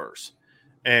transfers.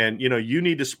 And, you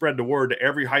need to spread the word to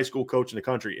every high school coach in the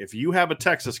country. If you have a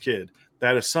Texas kid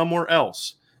that is somewhere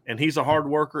else and he's a hard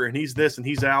worker and he's this and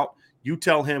he's out, you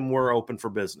tell him we're open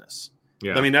for business.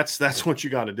 Yeah. I mean, that's what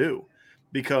you got to do,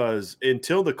 because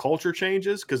until the culture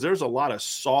changes, because there's a lot of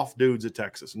soft dudes at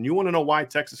Texas. And you want to know why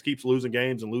Texas keeps losing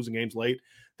games and losing games late?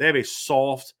 They have a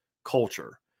soft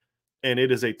culture, and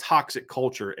it is a toxic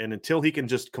culture. And until he can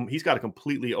he's got to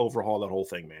completely overhaul that whole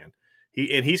thing, man.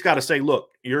 He's got to say, look,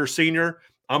 you're a senior.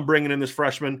 I'm bringing in this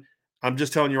freshman. I'm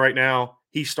just telling you right now,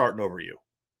 he's starting over you,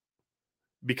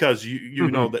 because you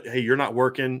know that, hey, you're not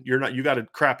working. You got a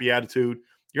crappy attitude.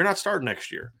 You're not starting next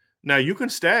year. Now you can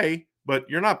stay, but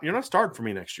you're not starting for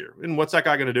me next year. And what's that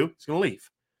guy going to do? He's going to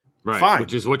leave. Right. Fine.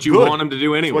 Which is what you want him to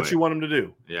do anyway. It's what you want him to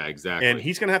do. Yeah, exactly. And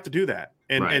he's going to have to do that.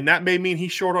 And that may mean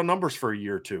he's short on numbers for a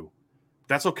year or two.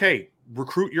 That's okay.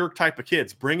 Recruit your type of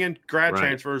kids. Bring in grad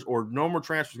transfers or no more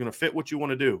transfers going to fit what you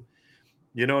want to do.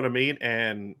 You know what I mean?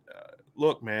 And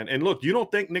look, man. And look, you don't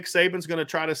think Nick Saban's going to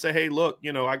try to say, hey, look,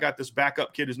 I got this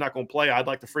backup kid who's not going to play. I'd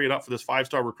like to free it up for this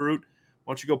 5-star recruit.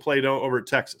 Why don't you go play over at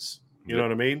Texas? You know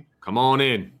what I mean? Come on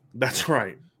in. That's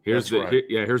right. Here's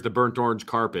the burnt orange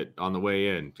carpet on the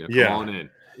way in. Come on in.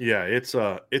 Yeah, it's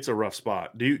a rough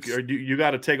spot. Do you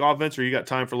got to take offense, or you got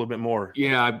time for a little bit more?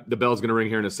 Yeah, the bell's going to ring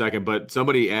here in a second. But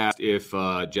somebody asked if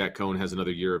Jack Cohn has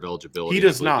another year of eligibility. He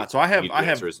does not. So I have.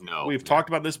 No. We've talked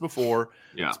about this before.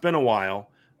 Yeah, it's been a while.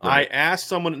 Right. I asked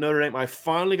someone at Notre Dame. I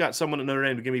finally got someone at Notre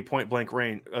Dame to give me point blank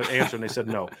answer, and they said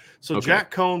no. So okay. Jack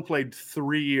Cohn played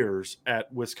 3 years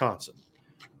at Wisconsin.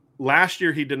 Last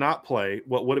year he did not play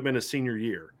what would have been his senior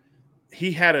year.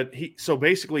 So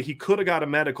basically he could have got a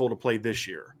medical to play this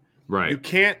year. Right. You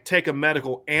can't take a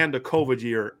medical and a COVID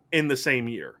year in the same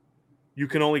year. You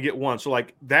can only get one. So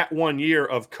like that 1 year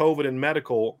of COVID and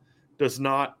medical does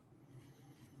not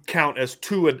count as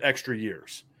 2 extra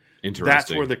years. Interesting.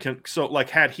 That's where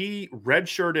had he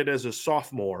redshirted as a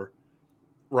sophomore,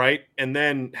 right, and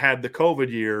then had the COVID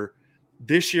year,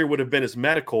 this year would have been his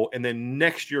medical, and then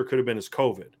next year could have been his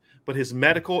COVID. But his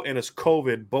medical and his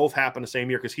COVID both happened the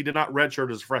same year, because he did not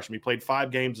redshirt as a freshman. He played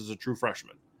 5 games as a true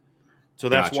freshman. So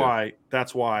that's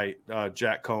why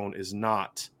Jack Cohn is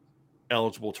not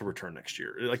eligible to return next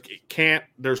year. Like, it can't.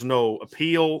 There's no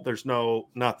appeal. There's no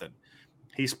nothing.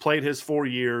 He's played his 4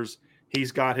 years.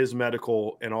 He's got his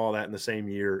medical and all that in the same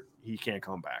year. He can't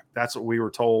come back. That's what we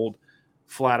were told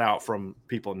flat out from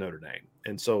people in Notre Dame.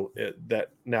 And so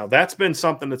that's been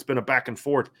something that's been a back and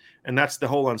forth. And that's the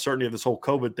whole uncertainty of this whole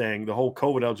COVID thing. The whole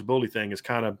COVID eligibility thing has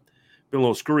kind of been a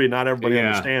little screwy. Not everybody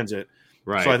understands it.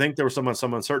 Right. So I think there was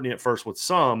some uncertainty at first with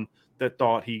some that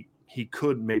thought he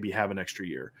could maybe have an extra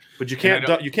year. But you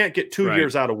can't get 2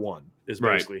 years out of one. is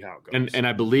basically how it goes. And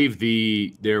I believe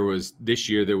this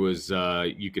year there was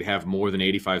you could have more than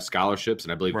 85 scholarships,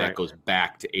 and I believe that goes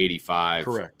back to 85.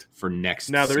 Correct. For next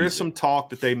now there season. is some talk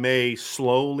that they may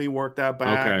slowly work that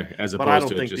back. Okay, but I don't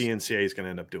think the NCAA is going to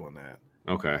end up doing that.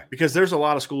 Okay. Because there's a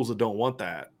lot of schools that don't want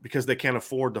that because they can't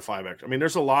afford the 5 extra. I mean,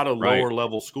 there's a lot of lower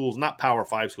level schools, not Power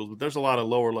 5 schools, but there's a lot of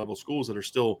lower level schools that are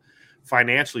still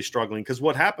financially struggling. Because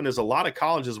what happened is a lot of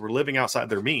colleges were living outside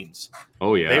their means.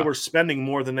 Oh, yeah. They were spending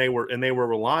more than they were, and they were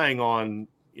relying on,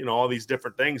 all these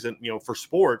different things and, for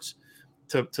sports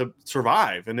to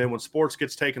survive. And then when sports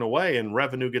gets taken away and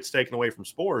revenue gets taken away from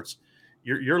sports,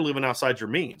 you're living outside your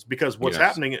means. Because what's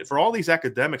happening for all these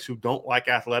academics who don't like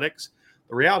athletics,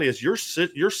 the reality is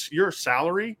your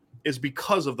salary is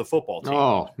because of the football team.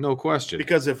 Oh, no question.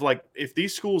 Because if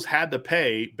these schools had to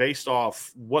pay based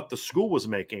off what the school was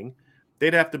making,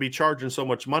 they'd have to be charging so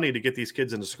much money to get these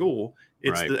kids into school.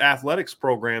 It's the athletics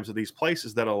programs of these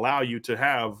places that allow you to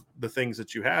have the things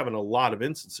that you have in a lot of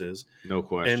instances. No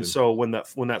question. And so when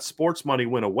that sports money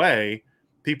went away,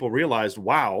 people realized,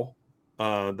 wow,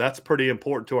 that's pretty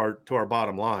important to our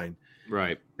bottom line.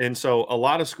 Right. And so a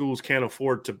lot of schools can't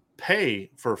afford to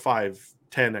pay for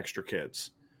 5-10 extra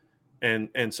kids.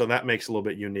 And so that makes it a little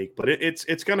bit unique. But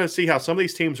it's going to see how some of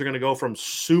these teams are going to go from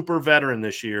super veteran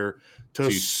this year to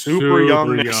super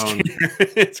young next year.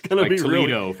 It's going to be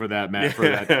Toledo really, for that, Matt,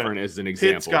 as an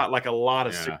example. Pitt's got a lot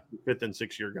of 5th and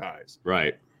 6th year guys.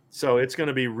 Right. So it's going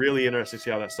to be really interesting to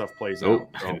see how that stuff plays out.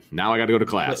 So, now I got to go to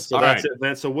class. So all that's right. it,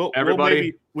 man. So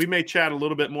we may chat a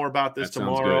little bit more about this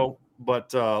tomorrow.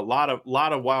 But a lot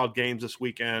of wild games this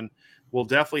weekend. We'll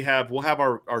definitely have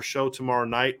our show tomorrow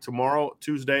night. Tomorrow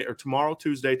Tuesday,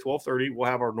 12:30. We'll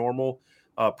have our normal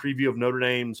preview of Notre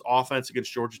Dame's offense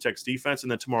against Georgia Tech's defense,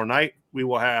 and then tomorrow night we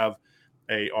will have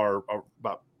our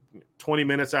about 20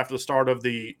 minutes after the start of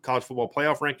the college football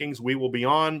playoff rankings. We will be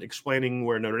on explaining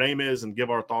where Notre Dame is and give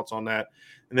our thoughts on that.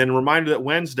 And then a reminder that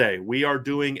Wednesday we are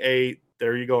doing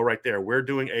there you go right there. We're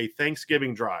doing a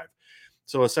Thanksgiving drive.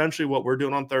 So essentially what we're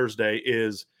doing on Thursday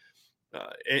is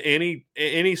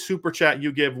any super chat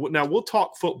you give. Now we'll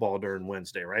talk football during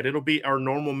Wednesday, right? It'll be our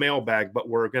normal mailbag, but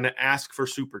we're going to ask for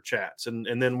super chats.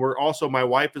 And then we're also, my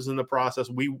wife is in the process.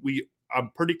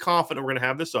 I'm pretty confident we're going to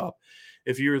have this up.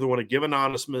 If you either want to give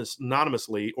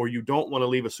anonymously or you don't want to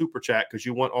leave a super chat because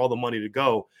you want all the money to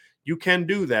go, you can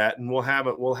do that. And we'll have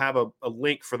a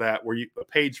link for that a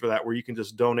page for that where you can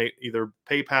just donate either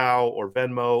PayPal or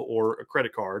Venmo or a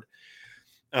credit card.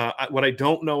 What I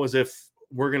don't know is if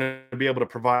we're going to be able to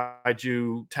provide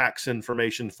you tax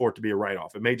information for it to be a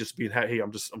write-off. It may just be, hey,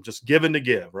 I'm just giving to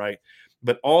give, right?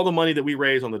 But all the money that we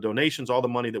raise on the donations, all the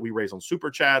money that we raise on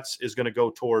super chats is going to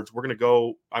go towards,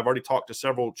 I've already talked to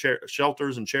several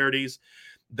shelters and charities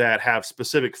that have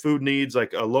specific food needs,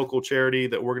 like a local charity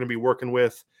that we're going to be working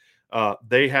with.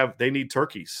 They need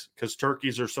turkeys because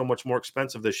turkeys are so much more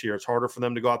expensive this year. It's harder for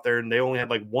them to go out there, and they only had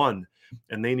one,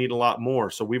 and they need a lot more.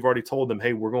 So we've already told them,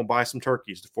 hey, we're going to buy some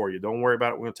turkeys for you. Don't worry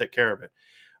about it. We're going to take care of it.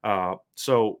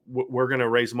 So we're going to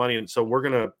raise money. And so we're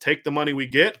going to take the money we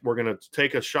get. We're going to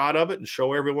take a shot of it and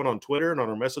show everyone on Twitter and on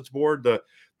our message board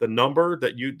the number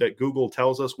that Google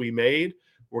tells us we made.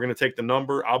 We're going to take the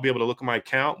number. I'll be able to look at my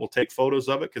account. We'll take photos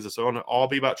of it because it's going to all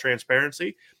be about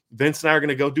transparency. Vince and I are going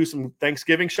to go do some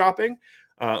Thanksgiving shopping.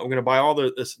 We're going to buy all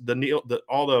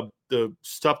the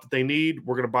stuff that they need.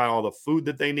 We're going to buy all the food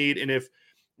that they need. And if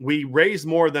we raise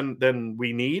more than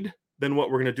we need, then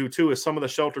what we're going to do too is some of the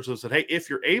shelters have said, hey, if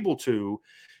you're able to,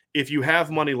 if you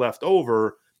have money left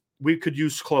over, we could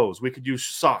use clothes. We could use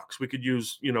socks. We could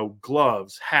use,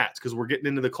 gloves, hats, because we're getting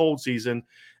into the cold season.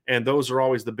 And those are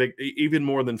always the big, even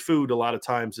more than food. A lot of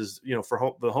times is,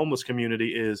 for the homeless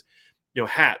community is,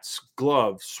 hats,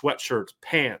 gloves, sweatshirts,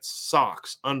 pants,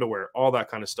 socks, underwear, all that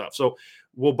kind of stuff. So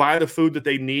we'll buy the food that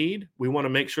they need. We want to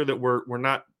make sure that we're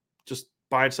not just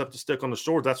buying stuff to stick on the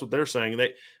stores. That's what they're saying.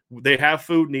 They have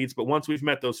food needs, but once we've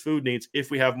met those food needs, if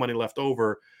we have money left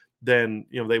over, then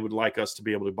they would like us to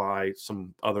be able to buy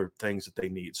some other things that they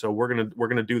need. So we're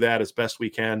gonna do that as best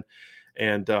we can.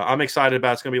 And I'm excited about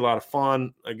it. It's going to be a lot of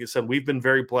fun. Like I said, we've been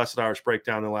very blessed at Irish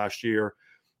Breakdown the last year.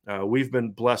 We've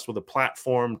been blessed with a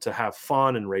platform to have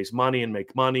fun and raise money and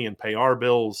make money and pay our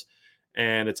bills.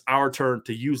 And it's our turn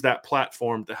to use that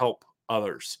platform to help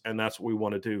others. And that's what we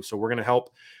want to do. So we're going to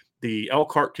help the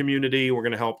Elkhart community. We're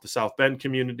going to help the South Bend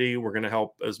community. We're going to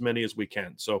help as many as we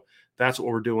can. So that's what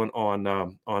we're doing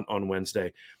on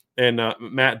Wednesday. And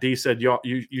Matt D said,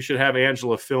 you should have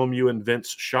Angela film you and Vince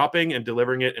shopping and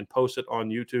delivering it and post it on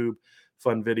YouTube,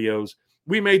 fun videos.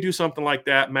 We may do something like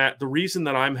that, Matt. The reason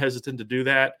that I'm hesitant to do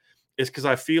that is because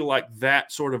I feel like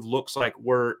that sort of looks like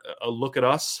we're a look at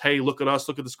us. Hey, look at us.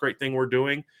 Look at this great thing we're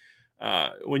doing.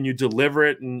 when you deliver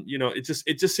it. And, it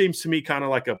just seems to me kind of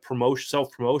like a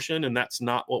self-promotion, and that's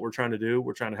not what we're trying to do.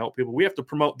 We're trying to help people. We have to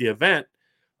promote the event.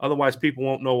 Otherwise, people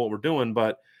won't know what we're doing,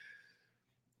 but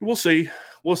we'll see.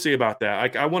 We'll see about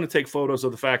that. I want to take photos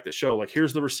of the fact that show, like,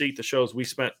 here's the receipt that shows we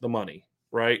spent the money,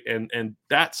 right? And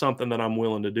that's something that I'm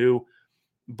willing to do.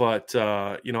 But,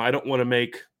 I don't want to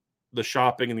make the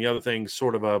shopping and the other things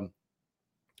sort of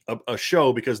a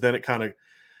show, because then it kind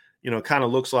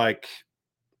of looks like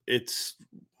it's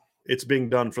being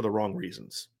done for the wrong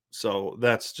reasons. So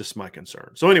that's just my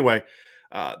concern. So anyway,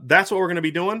 that's what we're going to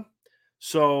be doing.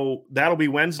 So that'll be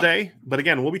Wednesday. But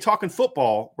again, we'll be talking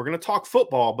football. We're going to talk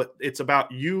football, but it's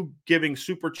about you giving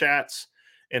super chats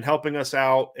and helping us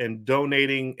out and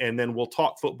donating. And then we'll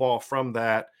talk football from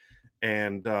that.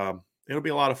 And it'll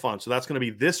be a lot of fun. So that's going to be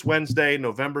this Wednesday,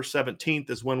 November 17th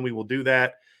is when we will do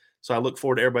that. So I look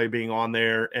forward to everybody being on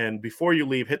there. And before you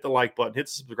leave, hit the like button, hit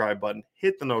the subscribe button,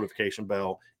 hit the notification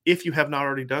bell if you have not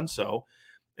already done so.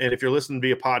 And if you're listening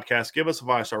via podcast, give us a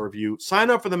 5-star review. Sign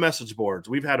up for the message boards.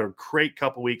 We've had a great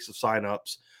couple weeks of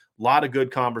signups, a lot of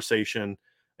good conversation,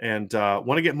 and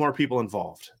want to get more people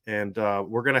involved. And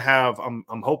we're going to have, I'm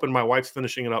hoping, my wife's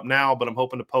finishing it up now, but I'm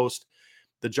hoping to post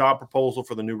the job proposal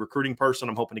for the new recruiting person.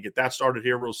 I'm hoping to get that started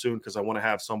here real soon, because I want to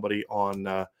have somebody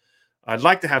on I'd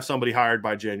like to have somebody hired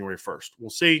by January 1st.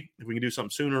 We'll see if we can do something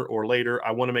sooner or later.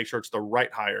 I want to make sure it's the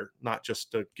right hire, not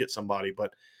just to get somebody,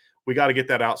 but we got to get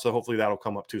that out. So hopefully that'll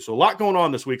come up too. So a lot going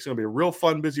on this week. It's going to be a real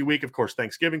fun, busy week. Of course,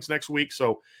 Thanksgiving's next week.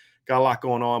 So got a lot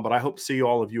going on, but I hope to see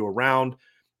all of you around.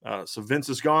 So Vince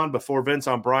is gone. Before Vince,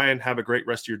 I'm Brian. Have a great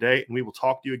rest of your day, and we will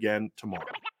talk to you again tomorrow.